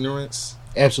of ignorance.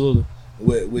 Absolutely.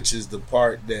 Which is the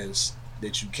part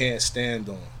that you can't stand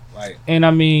on. Like, and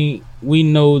I mean, we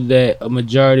know that a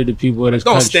majority of the people in this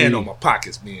country don't stand on my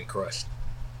pockets being crushed.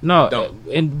 No,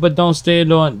 but don't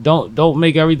stand on. Don't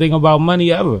make everything about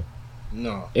money ever.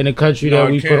 No, in a country that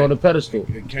we put on a pedestal.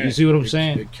 You see what I'm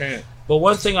saying? It can't. But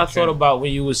one thing I thought about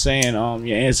when you were saying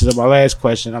your answer to my last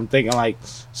question, I'm thinking like,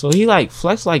 so he like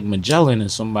flex like Magellan or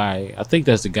somebody. I think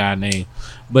that's the guy name.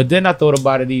 But then I thought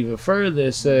about it even further.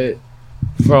 It said,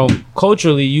 from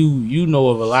culturally, you know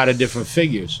of a lot of different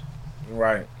figures,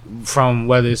 right? From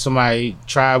whether it's somebody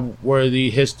tribe-worthy,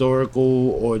 historical,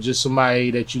 or just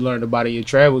somebody that you learned about in your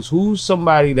travels. Who's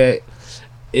somebody that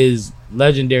is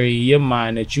legendary in your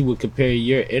mind that you would compare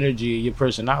your energy and your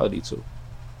personality to?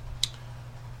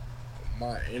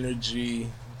 My energy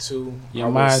to your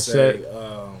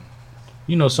mindset.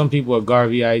 You know, some people are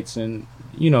Garveyites and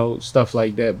stuff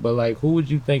like that. But like, who would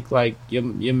you think like your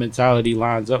mentality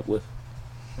lines up with?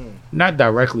 Not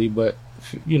directly, but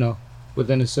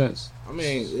within a sense. I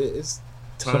mean, it's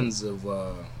tons of.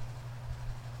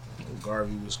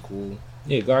 Garvey was cool.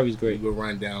 Yeah, Garvey's great. We would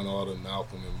run down all the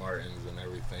Malcolm and Martins and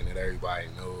everything that everybody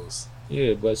knows.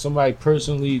 Yeah, but somebody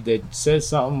personally that said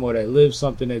something or that lived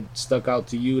something that stuck out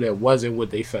to you that wasn't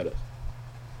what they fed us.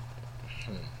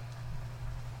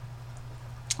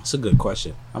 That's a good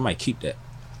question. I might keep that.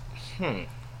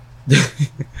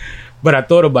 But I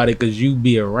thought about it because you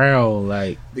be around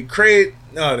like the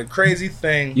crazy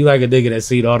thing. You like a nigga that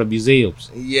seen all the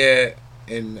museums. Yeah,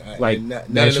 and like none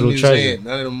National of the Treasure.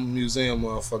 None of the museum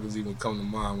motherfuckers even come to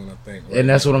mind when I think. And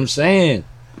that's what I'm saying.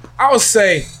 I would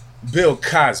say Bill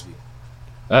Cosby.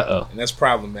 And that's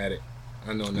problematic.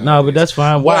 I know. No, but that's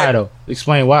fine. Why though?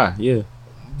 Explain why. Yeah.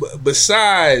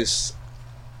 Besides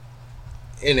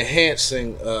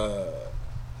enhancing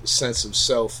sense of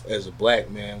self as a black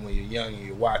man when you're young and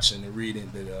you're watching and reading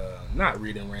not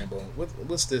reading Rambo.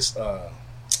 What's this?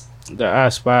 The I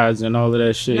Spies and all of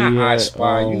that shit. Not I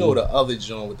Spy. You know the other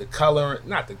joint with the coloring,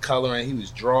 not the coloring. He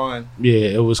was drawing. Yeah,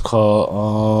 it was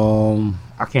called.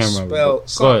 I can't remember. Go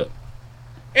ahead.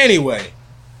 Anyway,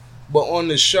 but on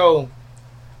the show,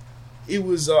 it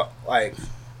was like.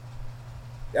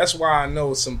 That's why I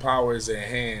know some power is at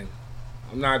hand.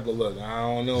 I'm not gonna look. I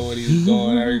don't know what he was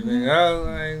doing. Everything.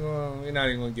 We're not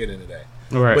even gonna get into that.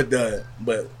 Right.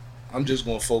 But I'm just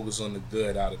gonna focus on the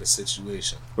good out of the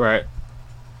situation. Right.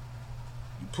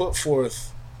 You put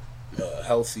forth a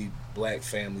healthy black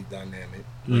family dynamic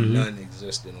when none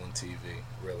existed on TV,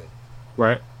 really.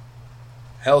 Right.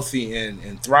 Healthy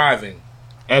and thriving.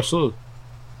 Absolutely.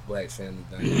 Black Family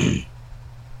Dynamic.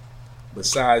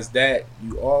 Besides that,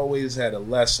 you always had a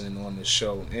lesson on the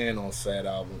show and on Fat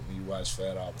Album when you watch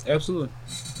Fat Album. Absolutely.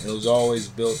 It was always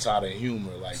built out of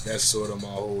humor. Like, that's sort of my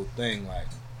whole thing. Like,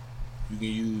 you can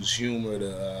use humor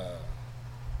to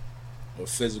or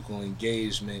physical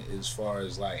engagement as far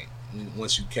as like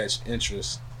once you catch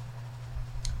interest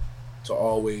to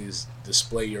always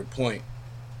display your point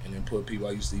and then put people.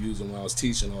 I used to use them when I was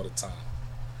teaching all the time.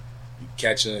 You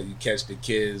catch the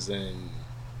kids and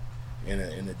in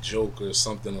a joke or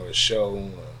something or a show.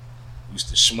 Used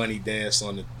to shmoney dance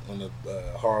on the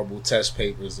horrible test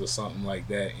papers or something like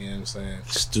that. You know what I'm saying?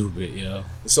 Stupid, yo.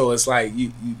 So it's like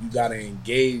you gotta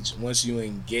engage. Once you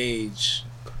engage,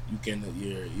 you can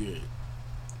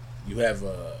you have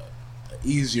a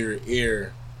easier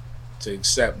ear to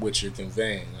accept what you're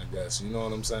conveying. I guess you know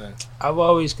what I'm saying. I've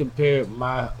always compared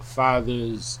my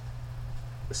father's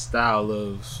style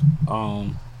of,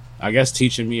 I guess,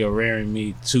 teaching me or rearing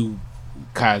me to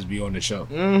Cosby on the show.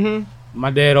 Mm-hmm. My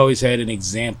dad always had an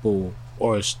example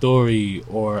or a story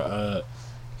or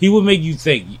he would make you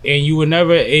think, and you were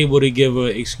never able to give an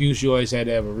excuse. You always had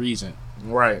to have a reason.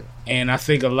 Right. And I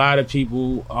think a lot of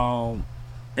people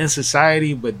in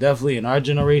society, but definitely in our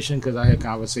generation, because I had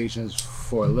conversations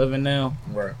for a living now,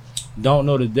 right, don't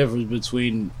know the difference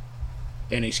between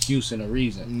an excuse and a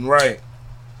reason. Right.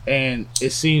 And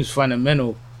it seems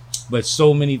fundamental, but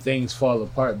so many things fall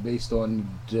apart based on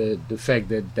the fact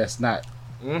that that's not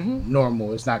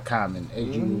normal. It's not common as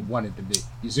you would want it to be.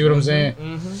 You see what I'm saying?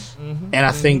 And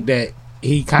I think that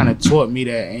he kind of taught me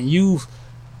that. And you've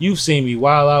seen me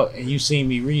wild out, and you've seen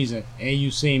me reason, and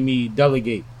you've seen me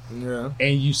delegate. Yeah.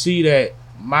 And you see that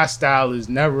my style is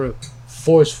never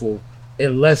forceful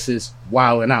unless it's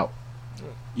wilding out.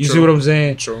 You True. see what I'm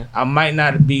saying? True. I might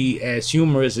not be as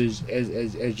humorous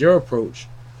as your approach,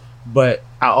 but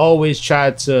I always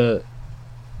try to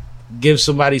give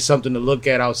somebody something to look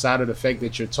at outside of the fact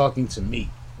that you're talking to me.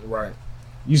 Right.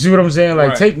 You see what I'm saying?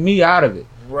 Like, Right. take me out of it.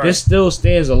 Right. This still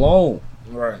stands alone.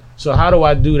 Right. So how do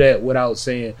I do that without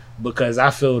saying, because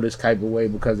I feel this type of way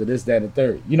because of this, that, and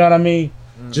third? You know what I mean?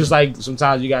 Just like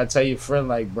sometimes you gotta tell your friend,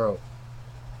 like, bro,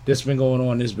 this been going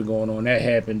on, that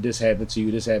happened, this happened to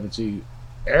you, this happened to you.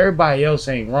 Everybody else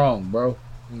ain't wrong, bro.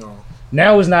 No.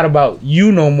 Now it's not about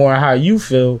you no more, how you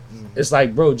feel. It's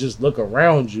like, bro, just look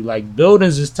around you. Like,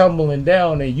 buildings is tumbling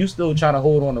down and you still trying to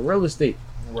hold on to real estate.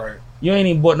 Right. You ain't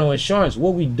even bought no insurance.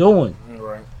 What we doing?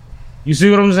 Right. You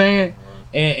see what I'm saying?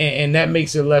 And that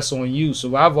makes it less on you.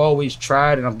 So I've always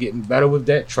tried, and I'm getting better with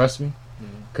that. Trust me.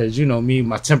 Because, you know, me,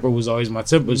 my temper was always my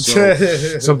temper.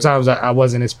 So sometimes I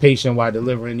wasn't as patient while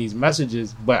delivering these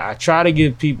messages. But I try to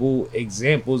give people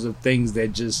examples of things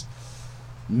that just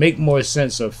make more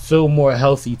sense or feel more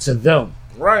healthy to them.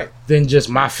 Right. Than just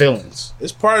my feelings.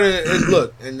 It's part of it.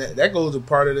 Look, and that goes to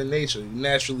part of the nature. You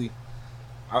naturally,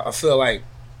 I feel like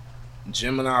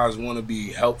Geminis want to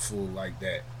be helpful like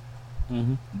that.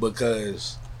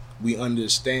 Because we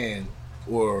understand,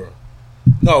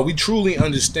 we truly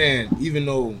understand, even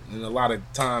though in a lot of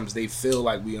times they feel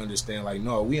like we understand. Like,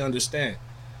 no, we understand.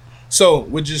 So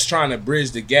we're just trying to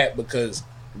bridge the gap because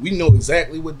we know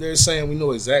exactly what they're saying. We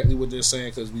know exactly what they're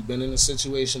saying because we've been in a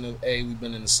situation of A, we've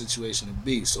been in a situation of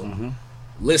B. So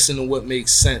listen to what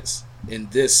makes sense in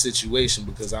this situation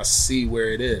because I see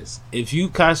where it is. If you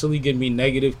constantly give me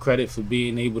negative credit for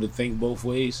being able to think both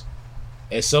ways,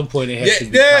 at some point it has to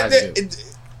be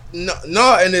positive. And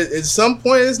at some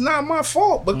point it's not my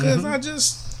fault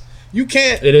because you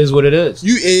can't. It is what it is.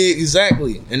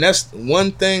 Exactly, and that's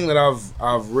one thing that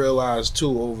I've realized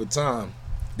too over time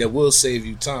that will save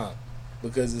you time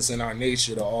because it's in our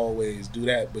nature to always do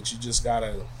that. But you just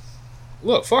gotta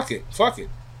look. Fuck it. Fuck it.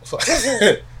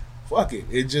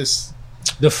 It just.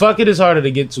 The fuck it is harder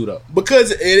to get to though.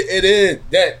 Because it is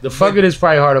that. The fuck it is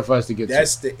probably harder for us to get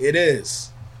to.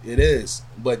 It is.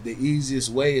 But the easiest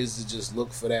way is to just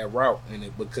look for that route in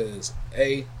it because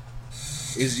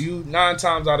is you 9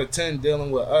 times out of 10 dealing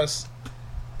with us,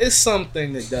 it's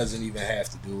something that doesn't even have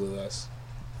to do with us.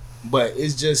 But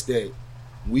it's just that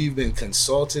we've been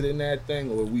consulted in that thing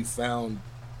or we found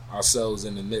ourselves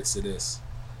in the midst of this.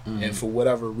 And for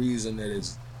whatever reason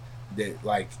is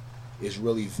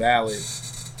really valid,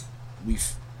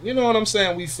 you know what I'm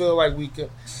saying? We feel like we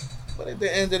could. But at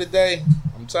the end of the day,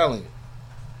 I'm telling you.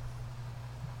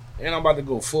 And I'm about to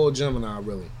go full Gemini,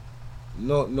 really.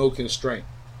 No constraint.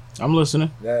 I'm listening.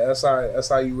 That's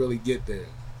how you really get there.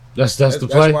 That's the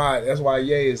play. That's why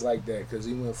Ye is like that because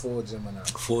he went full Gemini.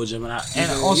 Full Gemini,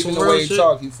 And on some even the real way he shit,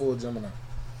 talk, he full Gemini.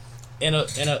 In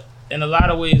a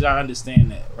lot of ways, I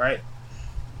understand that, right?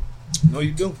 No,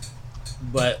 you do.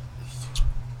 But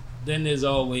then there's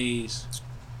always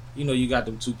you know, you got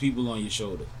them two people on your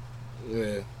shoulder.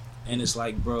 Yeah. And it's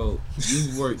like, bro,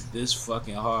 you worked this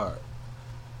fucking hard.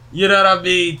 You know what I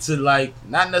mean? To like,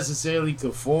 not necessarily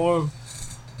conform,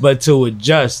 but to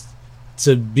adjust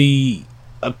to be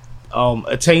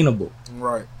attainable.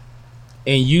 Right.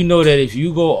 And you know that if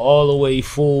you go all the way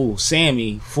full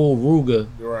Sammy, full Ruger,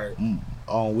 right,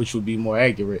 which would be more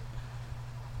accurate,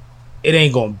 it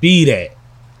ain't gonna be that.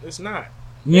 It's not.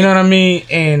 You know what I mean?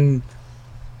 And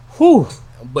whew.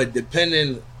 But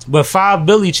depending. But 5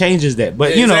 Billy changes that.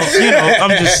 But you know,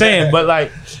 I'm just saying.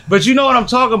 But you know what I'm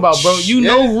talking about, bro. You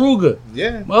know Ruger.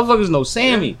 Yeah. Motherfuckers know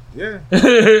Sammy. Yeah.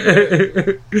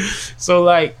 So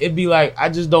like, it'd be like, I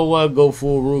just don't want to go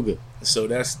full Ruger. So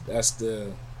that's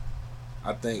the,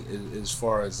 I think as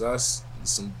far as us,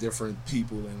 some different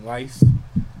people in life,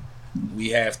 we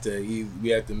have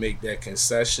to make that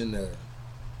concession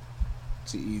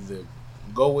to either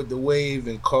go with the wave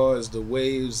and cause the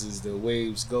waves as the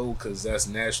waves go, because that's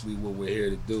naturally what we're here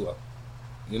to do.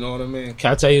 You know what I mean?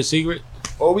 Can I tell you a secret?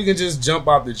 Or we can just jump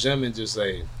out the gym and just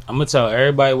say, I'm gonna tell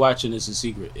everybody watching this a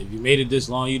secret. If you made it this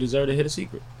long, you deserve to hit a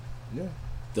secret. Yeah.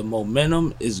 The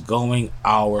momentum is going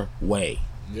our way.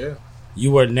 Yeah.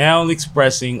 You are now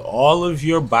expressing all of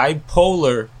your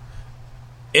bipolar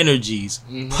energies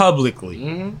publicly.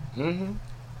 Mm-hmm. Mm-hmm.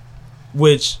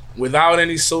 Which, without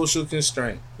any social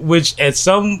constraint. Which at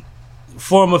some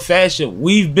form of fashion,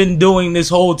 we've been doing this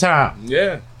whole time.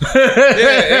 Yeah.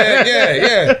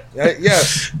 Yeah.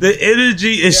 Yes. The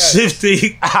energy is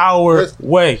shifting our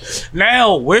way.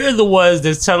 Now, we're the ones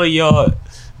that's telling y'all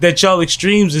that y'all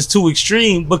extremes is too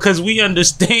extreme, because we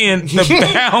understand the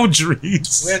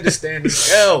boundaries. We understand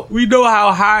the hell. We know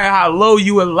how high and how low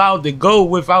you allowed to go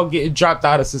without getting dropped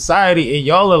out of society, and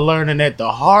y'all are learning that the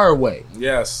hard way.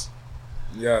 Yes.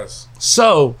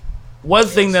 So, one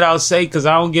thing that I'll say, because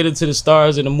I don't get into the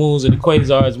stars and the moons and the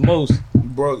quasars most.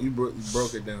 You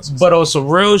broke it down. But on some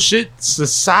real shit,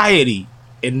 society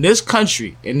in this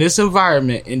country, in this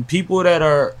environment, and people that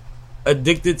are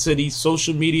addicted to these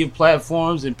social media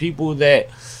platforms and people that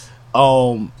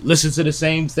listen to the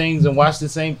same things and watch the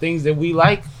same things that we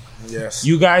like. Yes.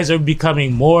 You guys are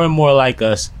becoming more and more like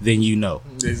us than you know.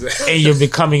 Exactly. And you're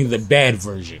becoming the bad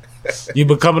version. You're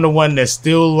becoming the one that's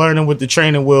still learning with the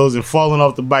training wheels and falling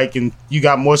off the bike, and you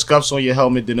got more scuffs on your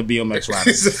helmet than a BMX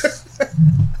rider.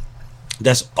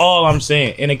 That's all I'm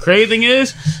saying. And the crazy thing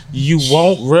is, you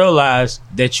won't realize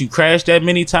that you crashed that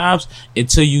many times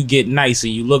until you get nice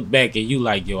and you look back and you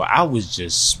like, yo, I was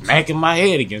just smacking my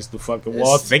head against the fucking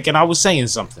wall thinking I was saying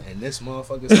something. And this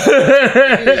motherfucker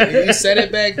said, you said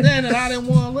it back then and I didn't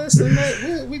want to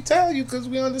listen. We tell you because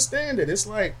we understand it. It's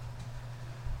like,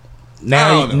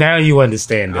 now you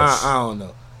understand this. I don't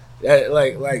know.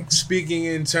 Like speaking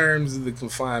in terms of the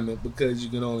confinement, because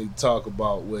you can only talk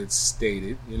about what's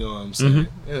stated, you know what I'm saying,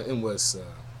 and what's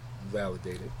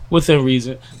validated within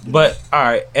reason. But all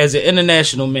right, as an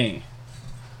international man,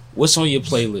 what's on your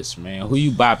playlist, man? Who you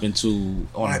bopping to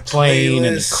on the plane,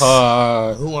 in the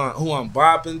car? Who I'm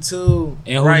bopping to,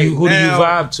 and who do you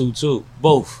vibe to too?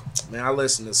 Both. Man, I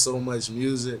listen to so much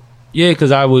music. Yeah,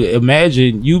 because I would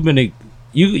imagine you've been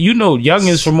You know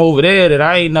youngins from over there that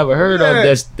I ain't never heard of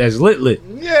that's lit.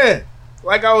 Yeah.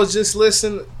 Like I was just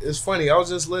listening. It's funny. I was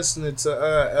just listening to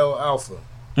El Alpha.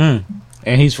 And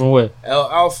he's from where? El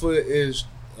Alpha is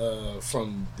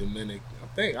from Dominican.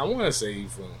 I want to say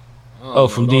he's from.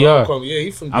 From DR. Yeah,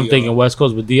 he's from DR. I'm thinking West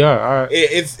Coast, but DR. All right.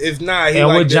 If not, he and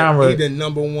like what genre? He the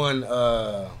number one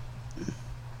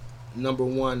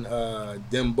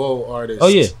Dembo artist. Oh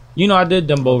yeah. You know I did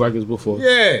Dembo records before.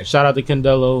 Yeah. Shout out to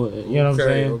Kendelo. You know what I'm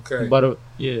saying? Okay. But I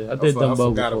did Dembo before. I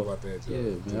forgot about that. Yeah,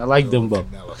 man. I like Dembo.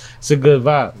 It's a good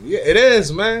vibe. Yeah, it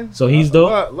is, man. So he's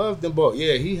dope. Love Dembo.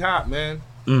 Yeah, he hot, man.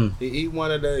 He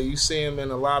one of the. You see him in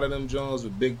a lot of them Jones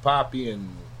with Big Poppy and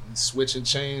switching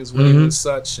chains with him and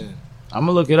such. And I'm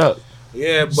gonna look it up.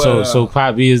 Yeah, but so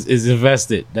Poppy is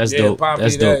invested. That's dope. Poppy,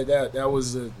 that's dope. That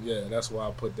was that's why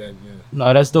I put that. Yeah.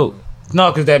 No, that's dope. No,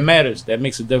 because that matters. That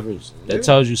makes a difference. That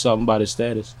tells you something about his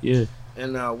status. Yeah.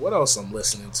 And what else I'm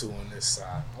listening to on this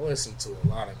side? I listen to a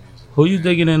lot of music. Who you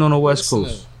digging in on the West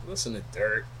Coast? Listen to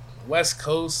Dirt. West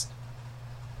Coast.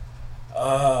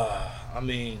 I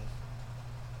mean,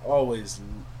 always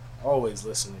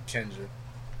listen to Kendrick.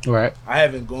 Right. I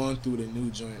haven't gone through the new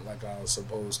joint like I was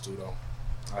supposed to though.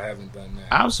 I haven't done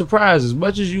that. I'm surprised. As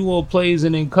much as you on plays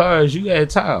and in cars, you had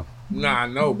time. Nah, I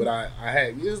know, but I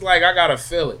had. It's like I gotta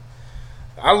feel it.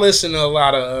 I listen to a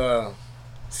lot of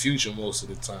Future most of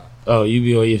the time. Oh, you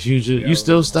be on your Future? Yeah, you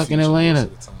still stuck in Atlanta?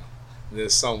 Most of the time.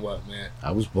 There's somewhat, man.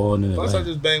 I was born in Atlanta. Plus, I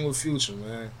just bang with Future,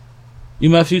 man. You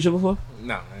met Future before?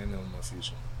 Nah, I ain't never met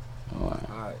Future. Oh,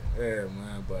 wow. Yeah,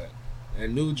 man, but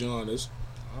And New John is.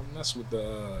 I mess with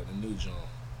the New John.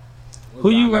 Who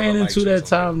you ran into that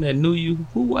time that knew you?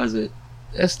 Who was it?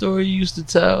 That story you used to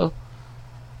tell,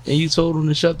 and you told him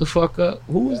to shut the fuck up.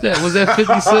 Who was that? Was that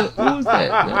 50 Cent? Who was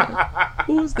that? Yo?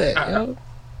 Who was that, yo?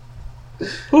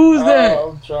 Who was that?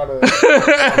 I'm trying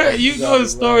to. You know the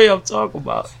story I'm talking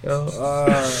about, yo.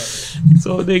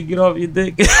 So they get off your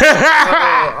dick.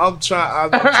 I'm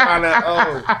trying to.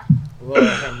 Oh, Lord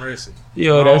have mercy.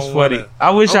 Yo, that's funny.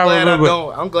 I wish I remember.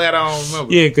 I'm glad I don't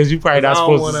remember. Yeah, because you probably not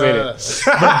supposed to say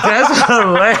that. But that's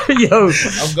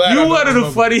hilarious. I'm glad you I one of the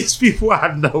remember. funniest people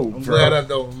I know, I'm bro. glad I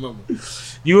don't remember.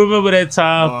 You remember that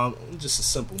time? I'm just a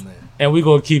simple man. And we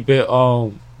gonna keep it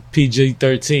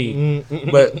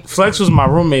PG-13. But Flex was my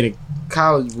roommate in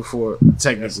college before,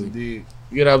 technically. Indeed.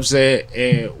 You know what I'm saying?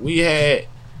 And we had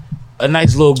a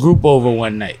nice little group over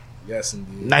one night. Yes,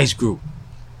 indeed. Nice group.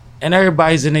 And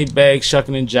everybody's in their bag,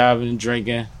 shucking and jiving and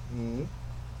drinking. Mhm.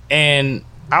 And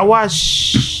I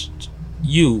watched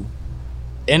you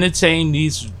entertain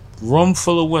these room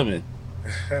full of women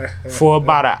for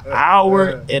about an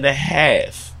hour and a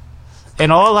half.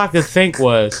 And all I could think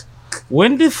was,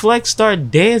 when did Flex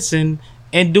start dancing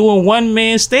and doing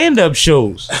one-man stand-up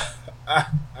shows?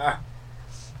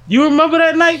 You remember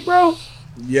that night, bro?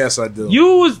 Yes, I do.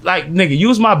 You was like, nigga, you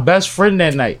was my best friend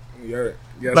that night. Yeah,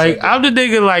 yes, Like, I'm the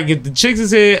nigga, like, if the chicks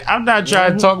is here, I'm not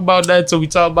trying to talk about that till we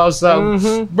talk about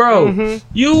something. Bro,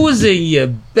 you was in your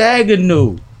bag of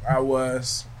new. I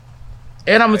was.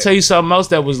 And I'm going to tell you something else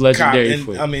that was legendary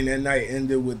for you. I mean, that night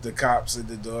ended with the cops at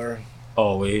the door.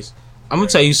 Always. I'm going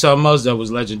to tell you something else that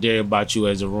was legendary about you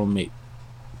as a roommate.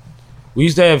 We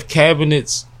used to have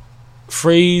cabinets,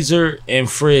 freezer, and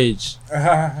fridge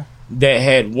that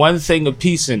had one thing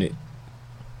apiece in it.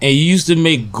 And you used to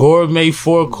make gourmet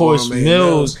four-course Gourmet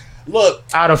meals Look,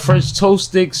 out of French toast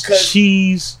sticks, 'Cause-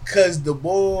 cheese. cause the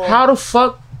boy. How the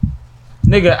fuck?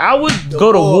 Nigga, I would the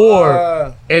go to boy,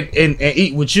 war and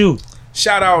eat with you.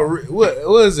 Shout out. What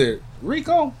is it?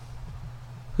 Rico?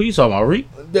 Who you talking about, Reek?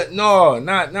 No,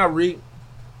 not Reek.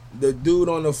 The dude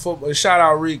on the football. Shout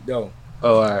out Reek though.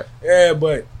 Oh, all right. Yeah,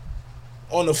 but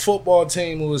on the football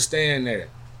team who was staying there.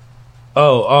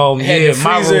 Oh, Had yeah, the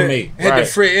my freezer- roommate. Had Right.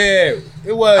 the yeah,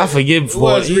 it was. I forget It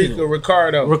was for Rico,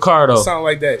 Ricardo, Ricardo. something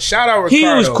like that. Shout out Ricardo.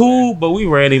 He was cool, but we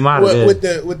ran him out of there. with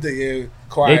the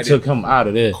quiet. They took him out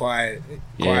of there. quietly.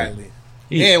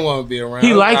 He- He didn't want to be around. He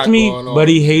There was a liked lot me, going on. but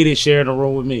he hated sharing a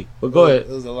room with me. But go ahead.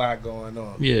 There was a lot going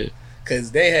on. Yeah.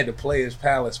 Because they had the Players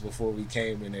Palace before we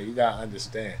came in there. You got to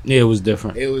understand. Yeah, it was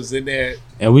different. It was in there.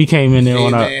 And we came in there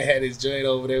on our... Man had his joint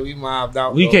over there. We mobbed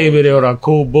out. We came in there on our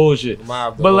cool bullshit.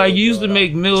 Mobbed the But like, whole you used to joint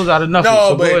make meals out of nothing. No,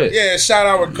 so go but ahead. yeah, shout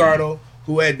out Ricardo,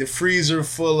 who had the freezer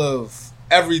full of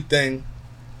everything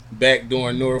back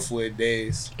during Northwood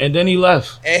days. And then he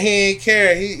left. And he ain't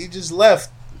care. He just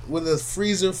left with a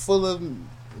freezer full of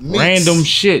meats Random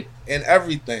shit. and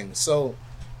everything. So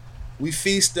we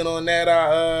feasted on that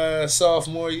our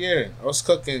sophomore year. I was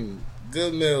cooking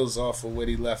good meals off of what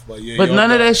he left. But But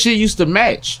none of that shit used to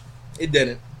match. It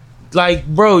didn't. Like,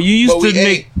 bro, you used But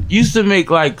we to make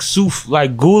like soup,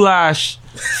 like goulash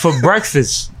for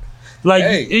breakfast. Like,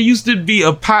 Hey. it used to be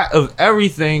a pot of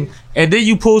everything, and then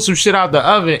you pull some shit out the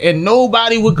oven, and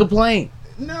nobody would complain.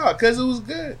 No, because it was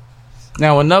good.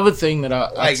 Now, another thing that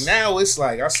Now it's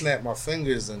like I snap my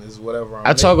fingers and it's whatever I'm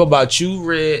I talk about you,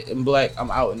 red and black. I'm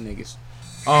out in niggas,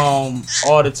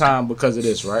 all the time because of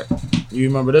this, right? You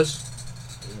remember this?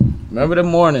 Remember the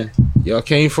morning y'all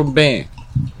came from band,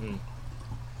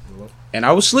 and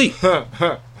I was asleep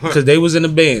because they was in the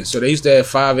band, so they used to have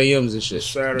 5 a.m.s and shit.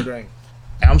 Saturday.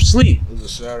 And I'm asleep. It was a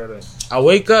Saturday. I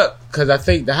wake up because I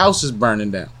think the house is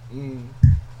burning down.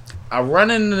 I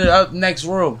run into the next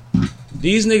room.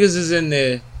 These niggas is in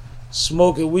there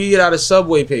smoking weed out of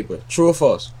Subway paper. True or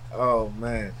false? Oh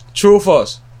man, True or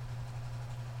false?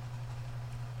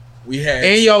 we had.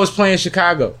 And y'all was playing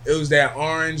Chicago It was that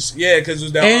orange, yeah, because it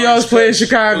was that. And orange y'all was playing Kush.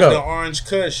 Chicago. It was the orange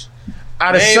Kush.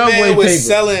 out of Man Subway was paper.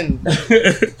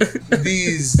 selling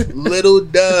these little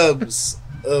dubs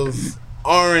of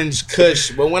orange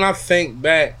Kush, but when I think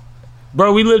back,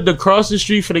 Bro, we lived across the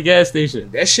street from the gas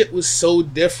station. that shit was so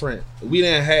different. We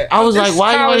didn't have. I was like,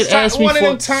 why you ain't ask me one for? of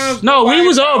them times No, we nobody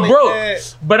was all probably broke. had-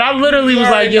 But I literally You was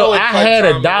like, already yo, know what I type had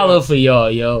time it $1 was. for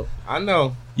y'all, yo. I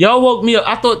know. Y'all woke me up.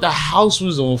 I thought the house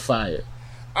was on fire.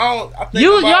 I think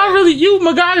You, about y'all it. really, you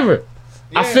MacGyver.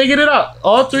 I Yeah. figured it out.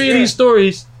 All 3 of Yeah. these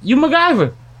stories, you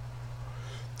MacGyver.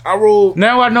 I rolled.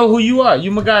 Now I know who you are.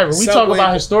 You MacGyver. We talk Subway-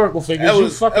 about historical figures. That You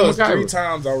was, fucking that was 3 MacGyver.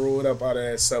 times I rolled up out of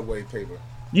that Subway paper.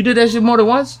 You did that shit more than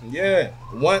once? Yeah,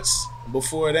 once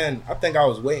before then. I think I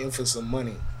was waiting for some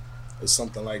money or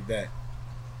something like that.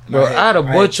 Bro, I'd have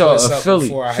bought y'all a Philly.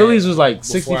 Phillies was like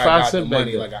 65 cents back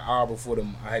then. Like an hour before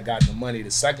I had got the money.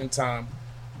 The second time,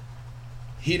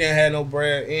 he didn't have no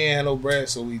bread. He ain't had no bread,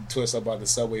 so we twist up out the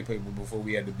Subway paper before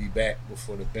we had to be back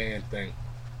before the band thing.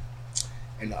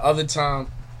 And the other time,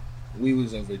 we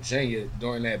was in Virginia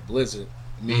during that blizzard,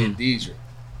 me and Deidre.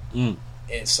 And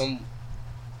some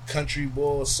country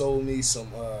boy sold me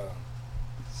some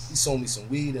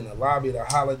weed in the lobby of the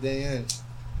Holiday Inn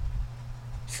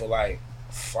for like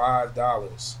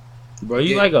 $5. Bro,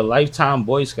 you like a lifetime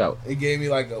Boy Scout. It gave me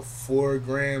like a 4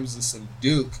 grams of some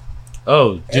Duke.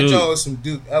 Oh, dude. That joint was some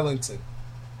Duke Ellington.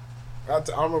 I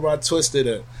remember I twisted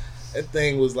that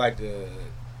thing was like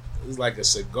a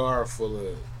cigar full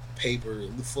of paper,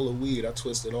 full of weed. I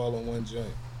twisted all in one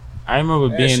joint. I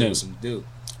remember some Duke.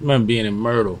 I remember being in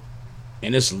Myrtle.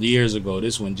 And this years ago.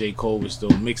 This when J. Cole was still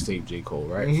mixtape J. Cole,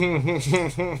 right?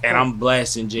 And I'm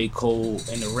blasting J. Cole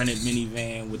in the rented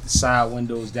minivan with the side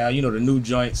windows down. You know, the new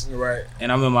joints. Right.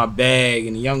 And I'm in my bag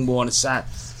and the young boy on the side.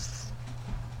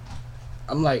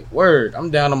 I'm like, word.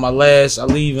 I'm down on my last. I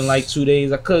leave in like 2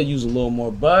 days. I could use a little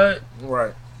more bud.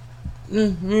 Right.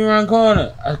 Me around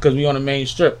corner. Because we on the main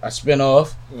strip. I spin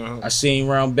off. I see him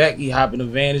round back. He hop in the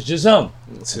van. It's just him.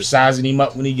 I'm sizing him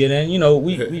up when he get in. You know,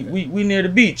 we near the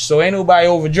beach, so ain't nobody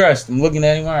overdressed. I'm looking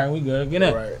at him. All right, we good. Get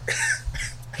in. Right.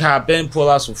 Hop in, pull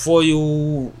out some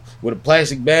foil with a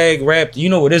plastic bag wrapped. You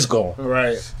know where this going.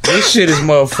 Right. This shit is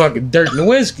motherfucking Dirk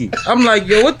Nowitzki. I'm like,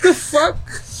 yo, what the fuck?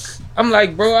 I'm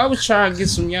like, bro, I was trying to get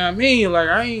some, you know what I mean? Like,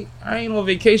 I ain't on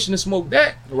vacation to smoke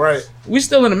that. Right. We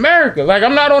still in America. Like,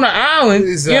 I'm not on an island.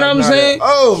 You know what I'm saying?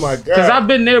 Oh, my God. Because I've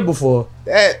been there before.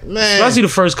 That, man. Especially the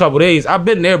first couple days. I've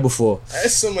been there before.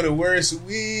 That's some of the worst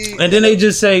weed. And then they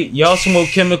just say, y'all smoke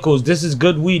chemicals. This is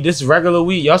good weed. This is regular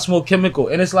weed. Y'all smoke chemical.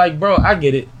 And it's like, bro, I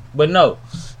get it. But no.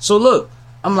 So, look.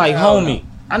 I'm like, homie.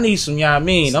 I need some, you know what I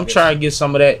mean? I'm trying to get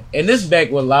some of that. And this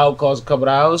back when loud costs a couple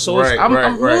dollars. So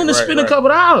I'm willing to spend a couple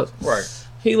dollars. Right.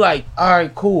 He like, all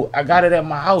right, cool. I got it at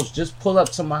my house. Just pull up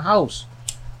to my house.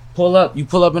 Pull up. You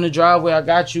pull up in the driveway. I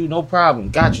got you. No problem.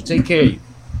 Got you. Take care of you.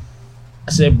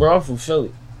 I said, bro, I'm from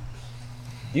Philly.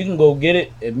 You can go get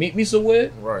it and meet me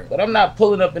somewhere. Right. But I'm not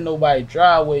pulling up in nobody's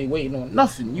driveway waiting on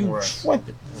nothing. You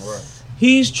tripping. Right.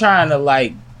 He's trying to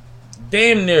like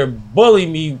damn near bully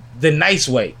me the nice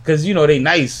way, because you know they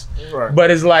nice, right. But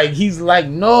it's like he's like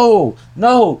no,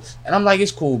 and I'm like,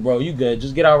 it's cool, bro, you good,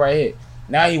 just get out right here.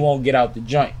 Now he won't get out the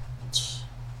joint.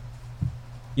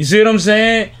 You see what I'm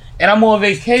saying? And I'm on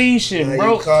vacation,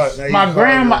 bro. My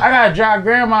grandma, I gotta drive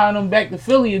grandma and them back to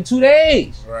Philly in 2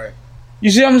 days. Right. You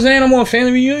see what I'm saying? I'm on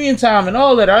family reunion time and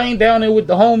all that. I ain't down there with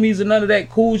the homies and none of that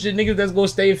cool shit, niggas that's gonna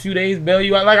stay a few days, bail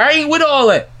you out. Like, I ain't with all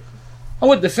that. I'm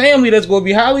with the family that's gonna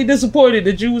be highly disappointed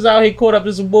that you was out here caught up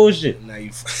in some bullshit. Now you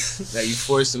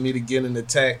forcing me to get into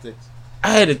tactics. I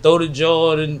had to throw the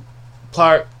Jordan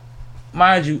Park.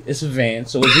 Mind you, it's a van,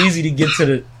 so it's easy to get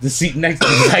to the seat next to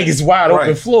it. Like it's wide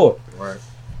open floor. Right.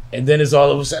 And then it's all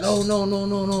of a sudden, oh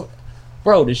no.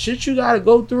 Bro, the shit you gotta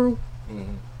go through.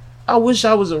 Mm-hmm. I wish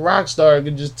I was a rock star and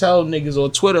could just tell niggas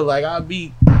on Twitter like I'll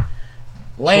be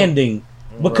landing.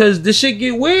 Because the shit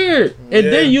get weird. And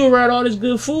then you around all this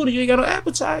good food and you ain't got no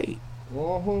appetite.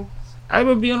 Mm-hmm. I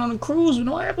remember being on a cruise with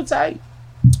no appetite.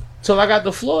 Till I got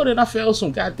to Florida and I felt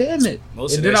some goddamn it.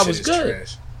 Most and of then that I was shit good.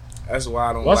 Trash. That's why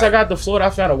I don't Once I got to Florida, I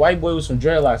found a white boy with some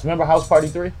dreadlocks. Remember House Party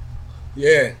 3?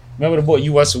 Yeah. Remember the boy,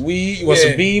 you want some weed? You want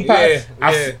some bean pie?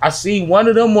 Yeah. I seen one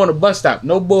of them on the bus stop.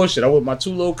 No bullshit. I with my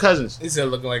 2 little cousins. He said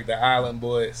looking like the Island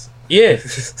Boys. Yeah.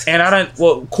 And I done,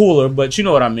 well, cooler, but you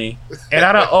know what I mean. And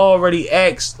I done already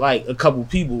asked like a couple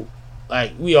people,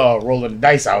 like we all rolling the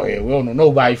dice out here. We don't know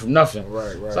nobody from nothing.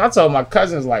 Right. So I told my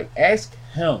cousins, like, ask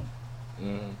him.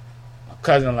 Mm-hmm. My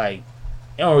cousin, like, he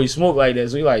don't really smoke like that.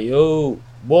 So he like, yo,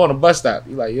 boy on the bus stop.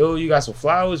 He like, yo, you got some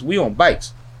flowers? We on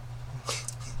bikes.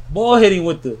 Boy hit him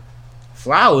with the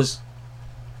flowers.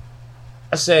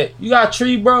 I said, you got a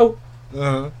tree, bro?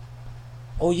 Uh-huh.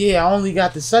 Oh, yeah, I only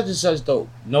got the such and such, though.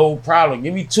 No problem.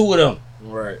 Give me 2 of them.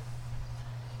 Right.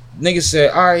 Nigga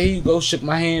said, all right, here you go. Shook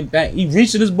my hand, bang. He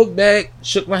reached in his book bag,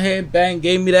 shook my hand, bang,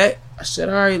 gave me that. I said,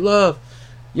 all right, love.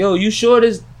 Yo, you sure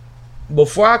this?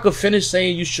 Before I could finish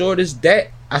saying you sure this,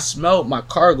 that, I smelled my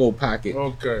cargo pocket.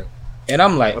 Okay. And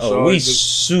I'm like, we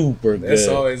super good. That's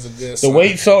always a good sign. The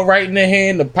weight felt right in the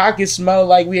hand. The pocket smelled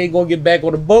like we ain't gonna get back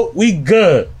on the boat. We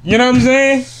good. You know what I'm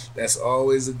saying? That's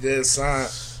always a good sign.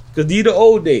 Because these the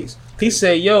old days. He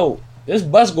said, yo, this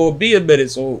bus gonna be a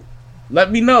minute, so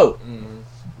let me know. Mm-hmm.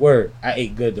 Word. I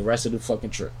ate good the rest of the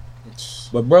fucking trip.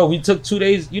 But, bro, we took 2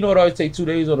 days. You know it always take 2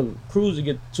 days on a cruise to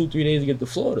get 2-3 days to get to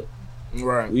Florida.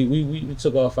 Right. We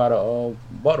took off out of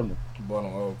Baltimore. bought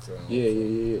them.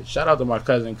 Okay. Yeah. Shout out to my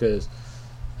cousin because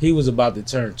he was about to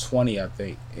turn 20, I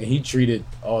think, and he treated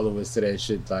all of us to that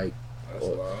shit like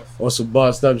or some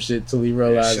bossed up shit till he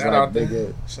realized shout like out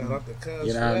nigga, shout out to Cuz.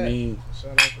 you know what I mean?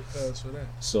 Shout out to Cuz for that.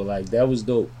 So like that was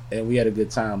dope, and we had a good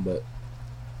time. But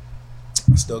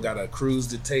I still got a cruise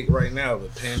to take right now. The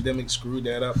pandemic screwed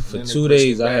that up. for 2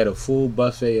 days, I had a full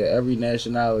buffet of every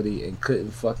nationality and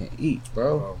couldn't fucking eat,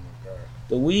 bro. Oh my god.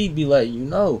 The weed be like,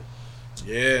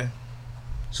 Yeah.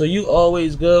 So you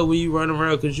always good when you run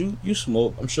around because you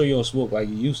smoke. I'm sure you don't smoke like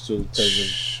you used to type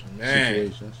of Man,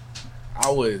 situations.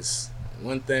 I was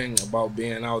one thing about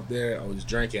being out there. I was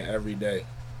drinking every day.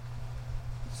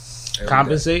 Every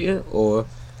Compensating or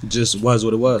just was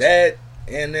what it was? day.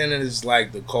 That and then it's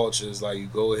like the culture is like you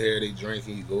go here they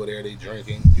drinking, you go there they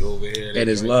drinking, you over here they And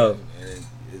it's drinking, love. and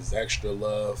it's extra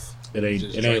love. It ain't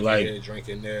Just it ain't drinking like here,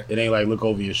 drinking there. it ain't like look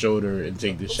over your shoulder and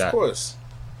take the shot.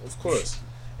 Of course.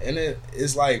 And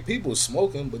it's like people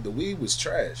smoking, but the weed was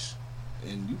trash.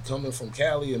 And you coming from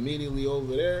Cali immediately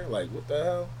over there, like what the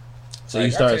hell? So Like,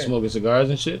 you started I can't- smoking cigars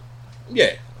and shit?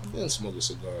 Yeah, I've been smoking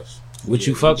cigars. What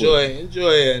you fuck with?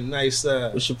 Enjoy a nice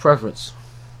What's your preference?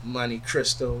 Monte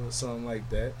Cristo or something like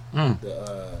that. Mm.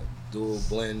 The dual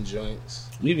blend joints.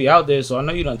 You be out there, so I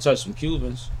know you done touched some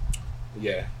Cubans.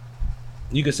 Yeah.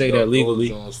 You can say that legally.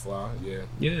 Jones fly. Yeah,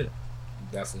 Yeah.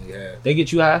 definitely have. They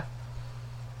get you high?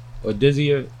 Or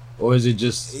dizzier? Or is it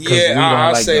just 'cause we Yeah, don't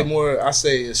I like say them? more. I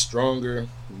say it's stronger,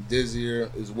 dizzier.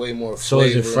 It's way more So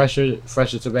flavor. is it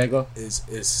fresher tobacco?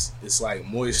 It's like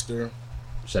moisture.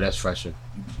 So that's fresher.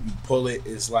 You pull it.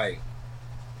 It's like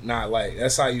not like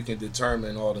that's how you can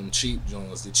determine all them cheap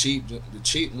joints. The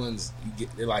cheap ones you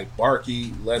get they're like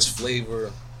barky, less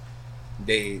flavor.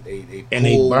 They And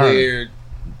they pull burn. weird.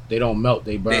 They don't melt,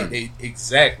 they burn. They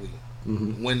exactly.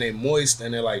 Mhm. When they moist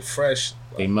and they're like fresh.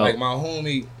 They melt. Like my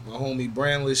homie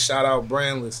Brandless, shout out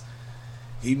Brandless.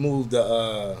 He moved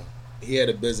he had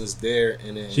a business there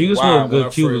and then So you can smoke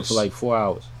good Cuban for like 4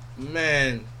 hours.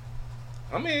 man.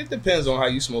 I mean it depends on how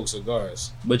you smoke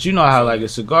cigars. But you know how like a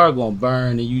cigar gonna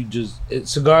burn and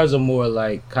cigars are more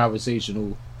like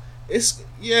conversational. It's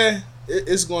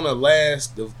it's gonna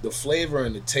last. The flavor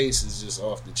and the taste is just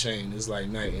off the chain. It's like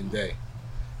night and day.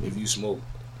 If you smoke,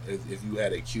 if you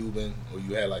had a Cuban or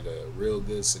you had like a real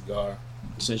good cigar,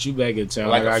 Since you back in town,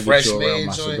 like I gotta a get fresh you around made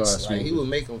my cigar joints, like he smoking. would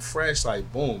make them fresh,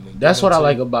 like boom. and That's give what them I to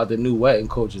like you. about the new wetting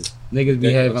culture. Niggas be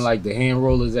That having is- like the hand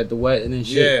rollers at the wetting and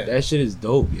shit. Yeah. That shit is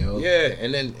dope, yo. Yeah,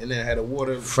 and then had a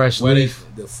water Fresh wetted, leaf.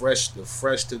 the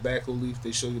fresh tobacco leaf.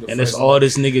 They show you the And fresh that's all leaf.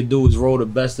 this nigga do is roll the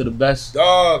best of the best.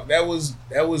 Dog, that was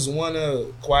one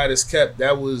of quietest kept.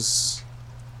 That was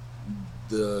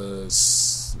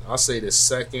I'll say the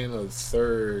second or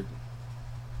third.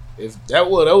 If that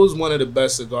was one of the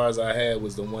best cigars I had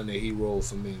was the one that he rolled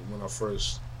for me when I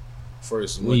first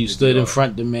When went you to stood in DR.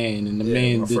 front of the man and the Yeah,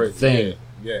 man my did first- the thing.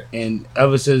 Yeah, And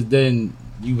ever since then,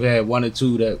 you've had one or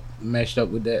two that meshed up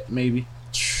with that, maybe.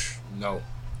 no.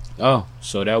 Oh,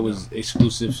 so that was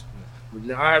exclusive.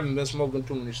 No, I haven't been smoking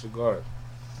too many cigars.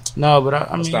 No, but I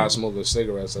I mean, started smoking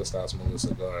cigarettes. I started smoking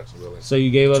cigars. Really, so you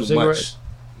gave up too cigarettes?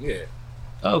 much. Yeah,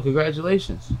 Oh,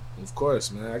 congratulations. of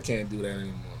course, man. I can't do that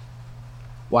anymore.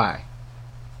 Why?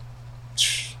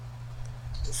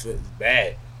 It's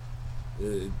bad.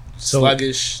 So-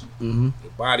 Sluggish. Mm-hmm.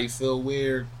 Your body feel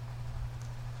weird.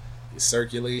 Your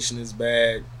circulation is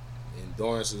bad.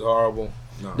 Endurance is horrible.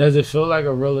 No. Does it feel like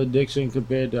a real addiction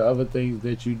compared to other things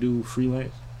that you do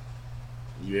freelance?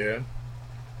 Yeah.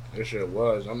 That shit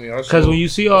was. I mean, I Because when you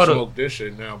see all the smoke this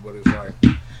shit now, but it's like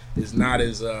it's not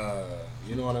as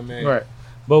you know what I mean? right,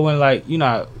 but when like we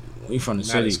from the Not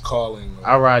city, as calling.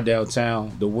 I ride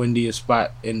downtown, the windiest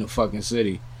spot in the fucking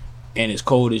city, and it's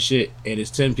cold as shit, and it's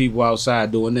 10 people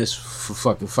outside doing this for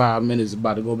fucking 5 minutes,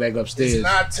 about to go back upstairs. It's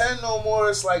not 10 no more.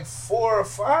 It's like 4 or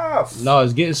 5. No,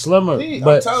 it's getting slimmer, See, I'm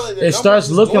but telling you, the it starts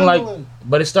numbers is looking like, dwindling.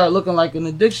 but it start looking like an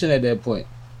addiction at that point,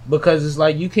 because it's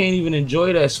like you can't even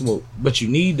enjoy that smoke, but you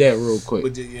need that real quick.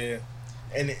 But yeah,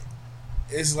 and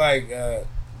it's like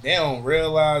they don't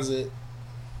realize it,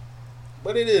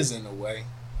 but it is in a way.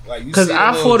 Like you Because see the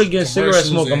I little fought against cigarette commercials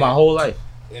smoking and- my whole life.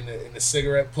 and the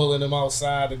cigarette pulling them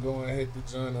outside to go and hit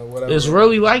the joint or whatever. It's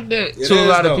really like that It to a is,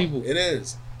 lot though. of people. It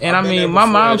is. And I've I been there mean, my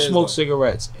before. mom It is, smokes though.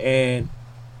 cigarettes, and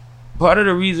part of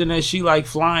the reason that she like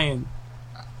flying,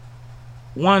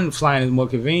 flying is more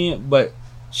convenient, but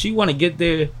she want to get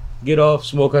there, get off,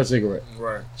 smoke her cigarette.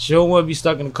 Right. She don't want to be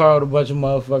stuck in the car with a bunch of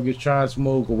motherfuckers trying to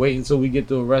smoke or wait until we get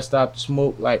to a rest stop to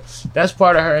smoke. Like, that's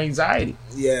part of her anxiety.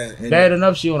 Yeah. And Bad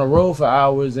enough she on the road for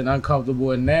hours and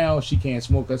uncomfortable, and now she can't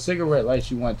smoke a cigarette like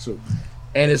she wants to.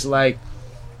 And it's like,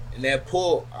 And that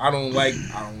pull, I don't like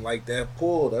that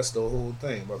pull. That's the whole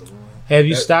thing, brother. Have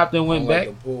you stopped and went back?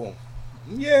 Like the pull.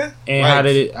 Yeah. And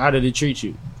how did it treat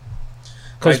you?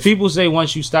 Because people say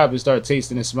once you stop, it start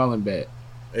tasting and smelling bad.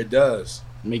 It does.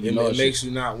 It makes you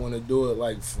not want to do it.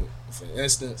 Like for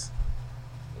instance,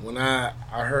 when I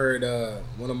heard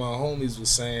one of my homies was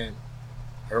saying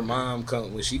her mom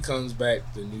when she comes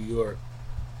back to New York,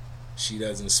 she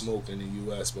doesn't smoke in the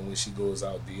U.S., but when she goes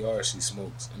out DR, she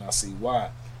smokes, and I see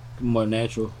why. More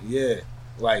natural. Yeah,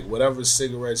 like whatever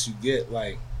cigarettes you get,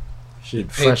 like shit,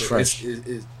 paper, fresh.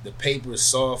 The paper is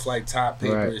soft like top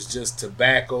paper. Right. It's just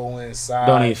tobacco inside.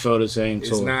 Don't even feel the same.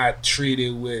 It's not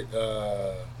treated with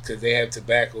because they have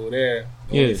tobacco there.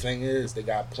 The only thing is they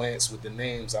got plants with the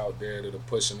names out there that are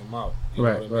pushing them out. You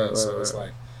know what I mean? So it's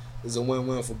like it's a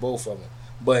win-win for both of them.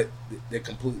 But they're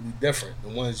completely different. The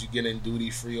ones you get in duty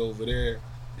free over there,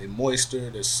 they're moisture,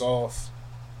 they're soft.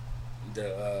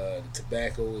 The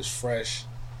tobacco is fresh.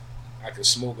 I could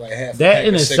smoke like half that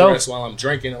a pack of cigarettes while I'm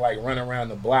drinking it, like run around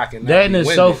the block and that in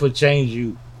itself will change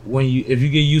you if you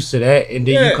get used to that, and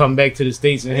then you come back to the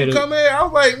States and hit it. Come here, I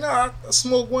was like, nah, I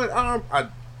smoked one.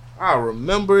 I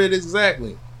remember it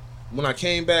exactly. When I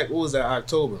came back, what was that,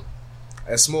 October?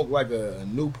 I smoked like a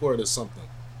Newport or something.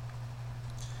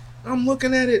 I'm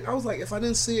looking at it. I was like, if I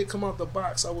didn't see it come out the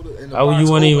box, I would have. Oh, you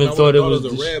wouldn't even thought it was a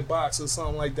red box or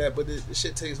something like that. But the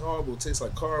shit tastes horrible. It tastes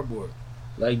like cardboard.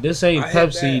 Like this ain't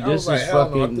Pepsi. This is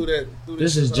fucking. No,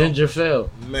 this is ginger ale.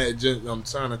 Man, I'm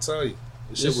trying to tell you,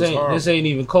 this ain't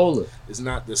even cola. It's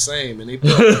not the same, and they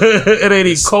put it ain't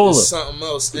even cola. There's something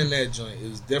else in that joint. It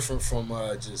was different from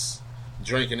just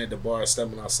drinking at the bar,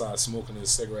 stepping outside, smoking the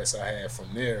cigarettes I had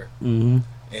from there,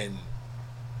 and.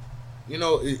 You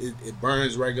know, it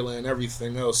burns regular and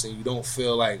everything else, and you don't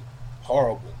feel like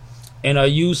horrible. And are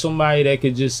you somebody that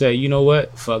could just say, you know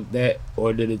what, fuck that,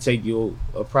 or did it take you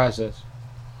a process?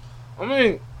 I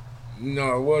mean,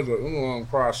 no, it was a long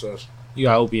process. You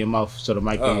gotta open your mouth so the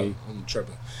mic can hear you. I'm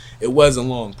tripping. It was a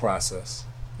long process.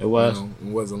 It was? You know,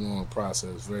 it was a long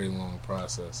process, very long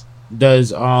process.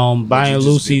 Does buying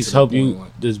Lucy's help you?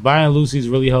 Does buying Lucy's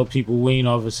really help people wean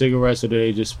off of cigarettes, or do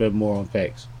they just spend more on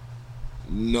packs?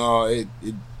 No,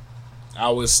 I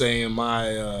was saying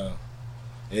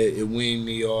it weaned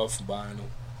me off buying them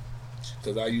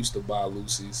because I used to buy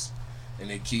Lucy's, and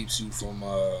it keeps you from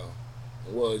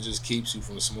it just keeps you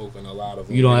from smoking a lot of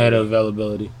them. You don't have the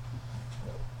availability,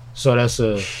 so that's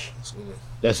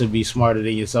a be smarter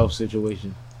than yourself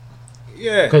situation.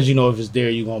 Yeah, because you know if it's there,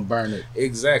 you're gonna burn it.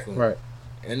 Exactly. Right.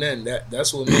 And then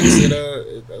that's what makes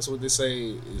it. That's what they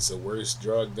say. It's a worse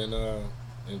drug than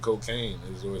cocaine.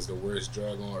 It's the worst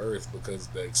drug on earth because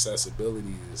the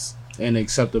accessibility is and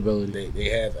acceptability.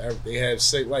 They have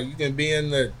sick, like you can be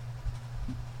in the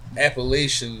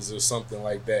Appalachians or something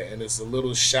like that, and it's a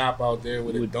little shop out there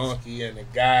with a donkey and a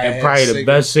guy and probably the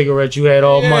best cigarette you had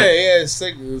all month. Yeah,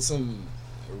 some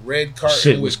red carton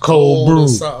shit with was cold brew or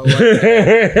something like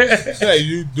that. Yeah,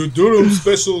 you do them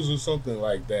specials or something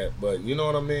like that. But you know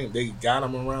what I mean? They got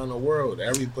them around the world.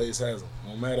 Every place has them.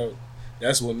 No matter.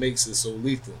 That's what makes it so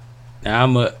lethal. Now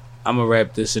I'm gonna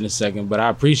wrap this in a second, but I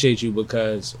appreciate you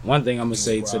because one thing I'm gonna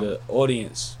say to the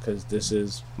audience, because this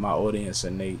is my audience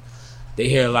and they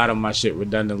hear a lot of my shit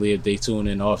redundantly if they tune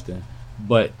in often.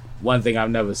 But one thing I've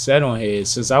never said on here is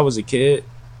since I was a kid,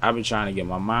 I've been trying to get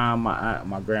my mom, my aunt,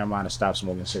 my grandma to stop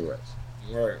smoking cigarettes.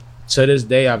 Right. To this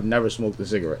day, I've never smoked a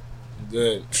cigarette.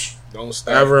 Good. Don't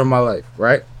stop. Ever in my life,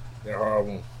 right? They're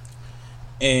horrible.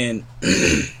 And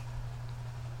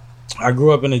I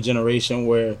grew up in a generation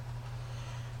where,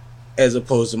 as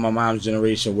opposed to my mom's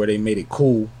generation where they made it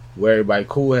cool, where everybody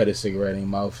cool had a cigarette in their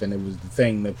mouth and it was the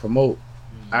thing to promote.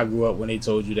 Mm-hmm. I grew up when they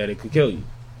told you that it could kill you.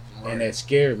 Right. And that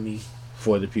scared me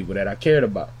for the people that I cared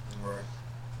about. Right.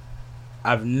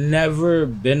 I've never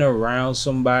been around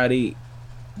somebody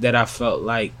that I felt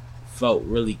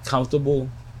really comfortable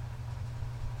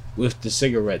with the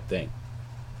cigarette thing.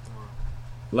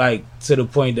 Like, to the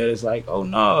point that it's like, oh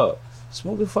no,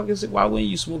 smoke the fucking cigarette. Why wouldn't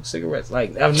you smoke cigarettes?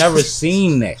 Like, I've never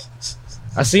seen that.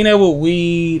 I seen that with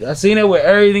weed. I seen that with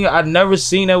everything. I've never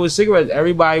seen that with cigarettes.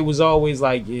 Everybody was always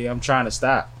like, yeah, I'm trying to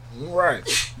stop.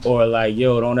 Right. Or like,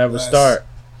 yo, don't ever start.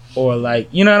 Or like,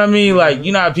 you know what I mean? Like,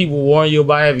 you know how people warn you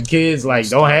about having kids? Like,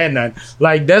 don't have none.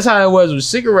 Like, that's how it was with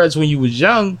cigarettes when you was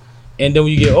young. And then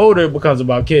when you get older, it becomes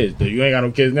about kids. You ain't got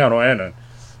no kids now, don't have none.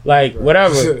 Like,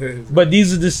 whatever. But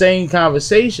these are the same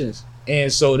conversations.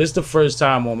 And so this is the first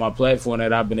time on my platform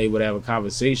that I've been able to have a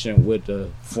conversation with a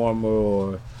former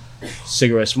or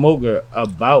cigarette smoker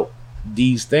about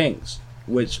these things,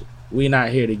 which we're not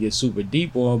here to get super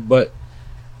deep on, but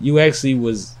you actually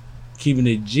was keeping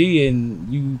it G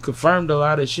and you confirmed a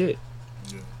lot of shit.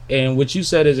 Yeah. And what you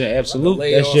said is an absolute.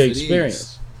 Lay That's off your of these.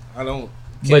 experience. I can't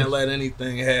But- let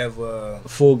anything have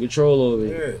Full control over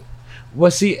it. yeah.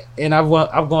 Well, see, and I've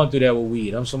gone through that with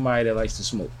weed. I'm somebody that likes to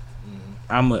smoke.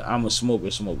 Mhm. I'm a smoker.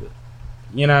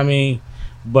 You know what I mean?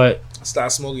 But I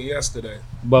stopped smoking yesterday.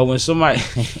 when somebody,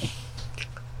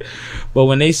 but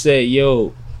when they say,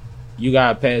 "Yo, you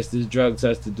gotta pass this drug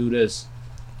test to do this,"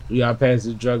 you gotta pass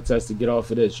this drug test to get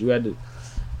off of this. You had to.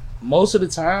 Most of the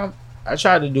time, I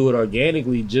try to do it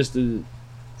organically, just to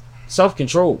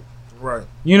self-control. Right.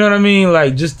 You know what I mean?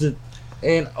 Like just to,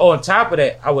 and on top of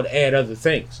that, I would add other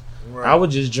things. Right. I would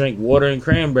just drink water and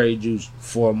cranberry juice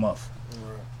for a month.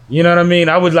 Right. You know what I mean?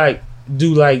 I would like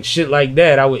do like shit like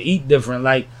that. I would eat different.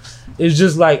 Like it's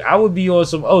just like I would be on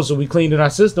some. Oh, so we cleaning our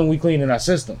system.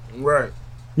 Right.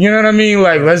 You know what I mean?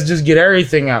 Like let's just get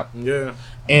everything out. Yeah.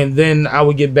 And then I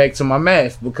would get back to my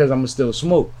math because I'm still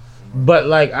smoke. But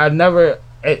like I never,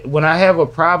 when I have a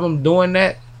problem doing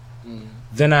that,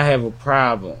 then I have a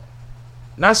problem.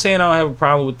 Not saying I don't have a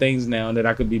problem with things now that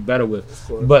I could be better with, Of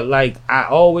course. but like I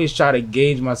always try to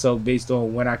gauge myself based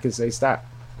on when I can say stop.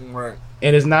 Right.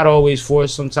 And it's not always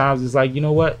forced. Sometimes it's like, you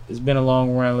know what? It's been a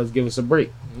long run. Let's give us a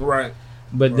break. Right.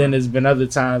 But then Right. there's been other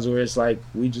times where it's like,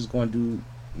 we just going to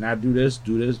do this,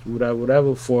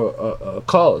 whatever for a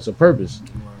cause, a purpose.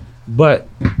 Right. But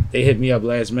they hit me up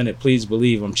last minute. Please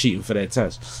believe I'm cheating for that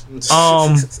test. It's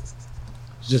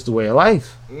just the way of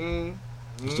life.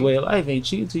 It's the way of life. Ain't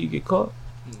cheating till you get caught.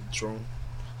 True.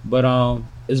 But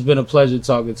it's been a pleasure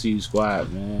talking to you,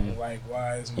 squad, man.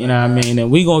 Likewise, You know what I mean?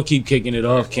 And we gonna keep kicking it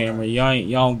off camera. Y'all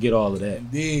don't get all of that.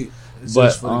 Indeed. It's But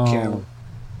just for the camera.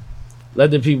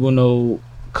 let the people know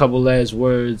a couple last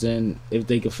words and if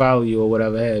they can follow you or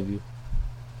whatever have you.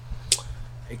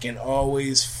 They can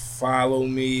always follow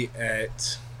me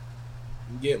at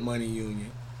Get Money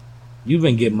Union. You've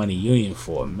been Get Money Union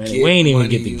for a minute. Get We ain't even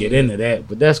Money get to get Union. into that,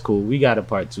 but that's cool. We got a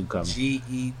part 2 coming.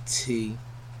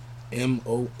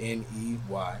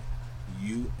 GetMoneyUnion.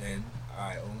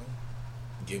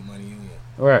 Get Money Union.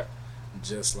 Right,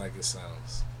 Just like it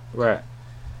sounds. right.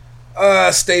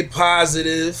 Stay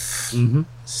positive. Mm-hmm.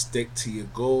 Stick to your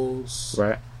goals.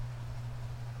 Right.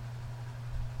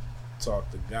 Talk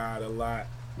to God a lot.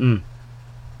 Mm.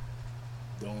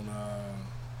 Don't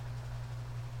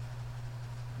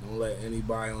let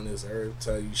anybody on this earth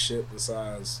tell you shit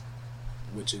besides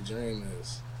what your dream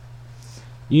is.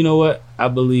 You know what? I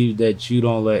believe that you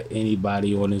don't let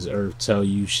anybody on this earth tell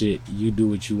you shit. You do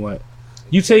what you want.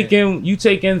 You take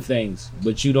in things,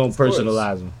 but you don't Of course.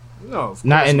 personalize them. No, of course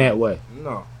Not in that way.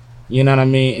 No. You know what I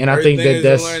mean? And I think Everything that is a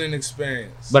that's. learning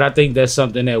experience. But I think that's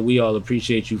something that we all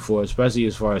appreciate you for, especially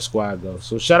as far as squad goes.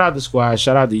 So shout out to squad,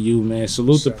 shout out to you, man.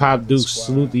 Salute to Shout Pop out to Dukes, Squad.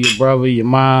 salute to your brother, your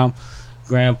mom,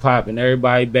 grandpop, and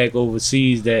everybody back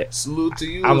overseas. That salute to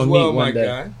you I'ma as meet well, one my day.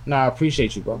 guy. Nah, I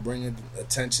appreciate you, bro. Bringing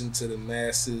attention to the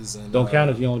masses and Don't count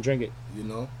if you don't drink it. you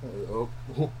know.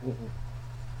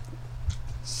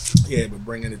 Yeah, but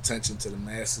bringing attention to the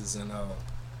masses and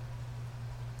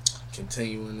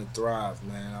continuing to thrive,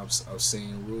 man. I've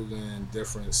seen Ruger in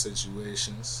different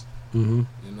situations, Mm-hmm.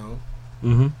 you know,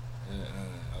 Mm-hmm. and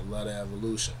a lot of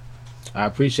evolution. I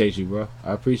appreciate you, bro.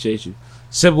 I appreciate you.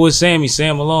 Sipping with Sammy,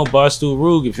 Sam Malone, Barstool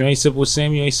Rug. If you ain't sipping with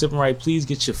Sammy, you ain't sipping right. Please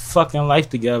get your fucking life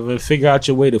together and figure out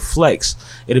your way to flex.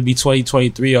 It'll be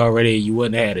 2023 already and you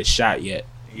wouldn't have had a shot yet.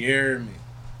 You hear me?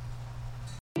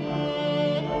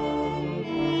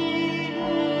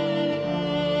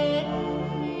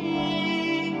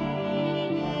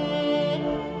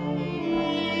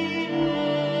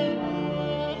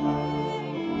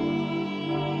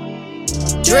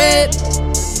 Drip,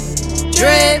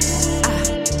 drip,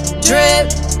 drip,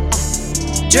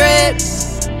 drip.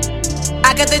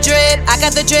 I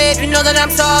got the drip, you know that I'm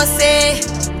saucy.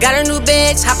 Got a new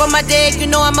bitch, hop on my dick, you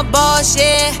know I'm a boss,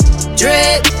 yeah.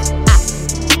 Drip,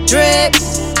 drip,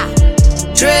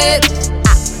 drip,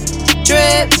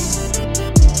 drip.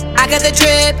 I got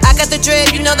the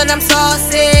drip, you know that I'm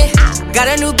saucy. Got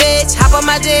a new bitch, hop on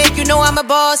my dick, you know I'm a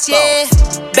boss, yeah.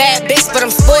 Bad bitch, but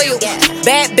I'm spoiled.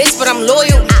 Bad bitch, but I'm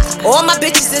loyal. All my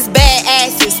bitches is bad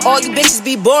asses. All you bitches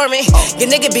be boring. Your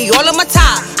nigga be all on my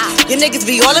top. Your niggas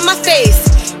be all in my face.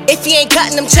 If he ain't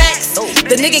cutting them checks,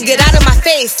 the nigga get out of my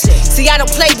face. See, I don't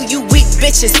play with you weak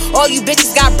bitches. All you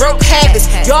bitches got broke habits.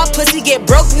 Y'all pussy get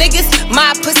broke niggas.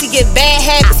 My pussy get bad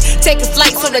habits. Taking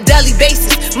flights on a daily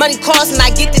basis. Money calls and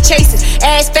I get the chases.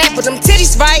 Ass fat, but them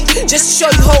titties right. Just to show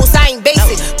you hoes I ain't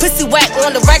basic. Pussy wet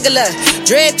on the regular.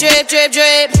 Drip, drip, drip,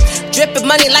 drip. Dripping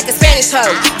money like a Spanish hoe.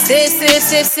 Sip, sip,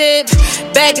 sip, sip.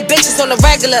 Bag of bitches on the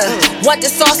regular. Want the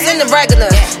sauce in the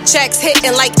regular. Checks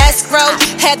hitting like escrow.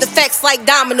 Had the facts like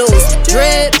dominoes.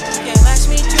 Drip,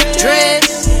 drip,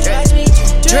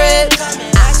 drip, drip,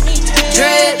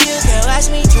 drip.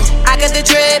 I got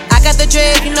the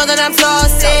drip, you know that I'm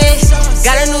saucy.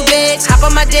 Got a new bitch, hop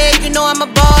on my dick, you know I'm a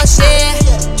boss, yeah.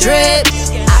 Drip,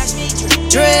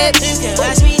 drip,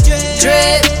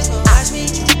 drip,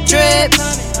 drip.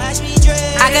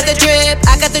 I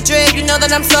got the drip, you know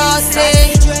that I'm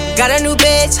saucy. Got a new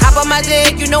bitch, hop on my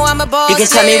dick, you know I'm a boss. You can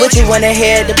tell me what you wanna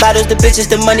hear, the bottles, the bitches,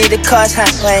 the money, the cars, huh?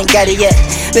 I ain't got it yet.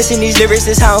 Listen, these lyrics,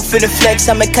 this how I'm finna flex.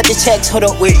 I'ma cut the checks, hold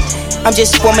on, wait. I'm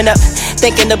just warming up,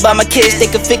 thinking about my kids,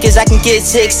 thinking figures I can get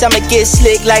 6. I'ma get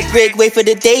slick like Rick, wait for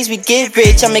the days we get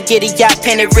rich. I'ma get a yacht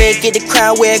painted red, get a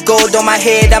crown, wear gold on my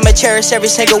head. I'ma cherish every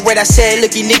single word I said.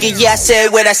 Look, you nigga, yeah, I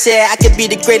said what I said. I could be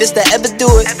the greatest to ever do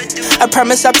it. I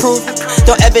promise I prove it.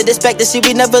 Don't ever expect to see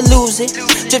we never lose it.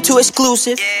 Drip too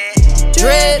exclusive.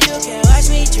 Drip,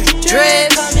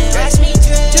 drip,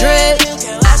 drip,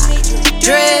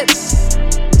 drip.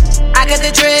 I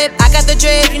got the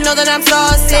drip, you know that I'm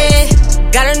saucy.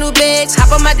 Got a new bitch,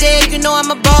 hop on my dick, you know I'm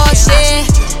a boss, yeah.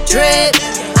 Drip,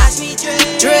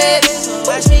 drip,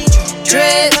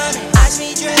 drip,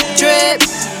 drip.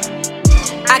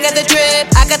 I got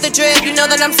the drip, you know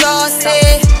that I'm saucy.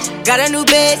 Got a new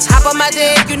bitch, hop on my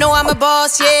dick, you know I'm a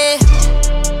boss, yeah.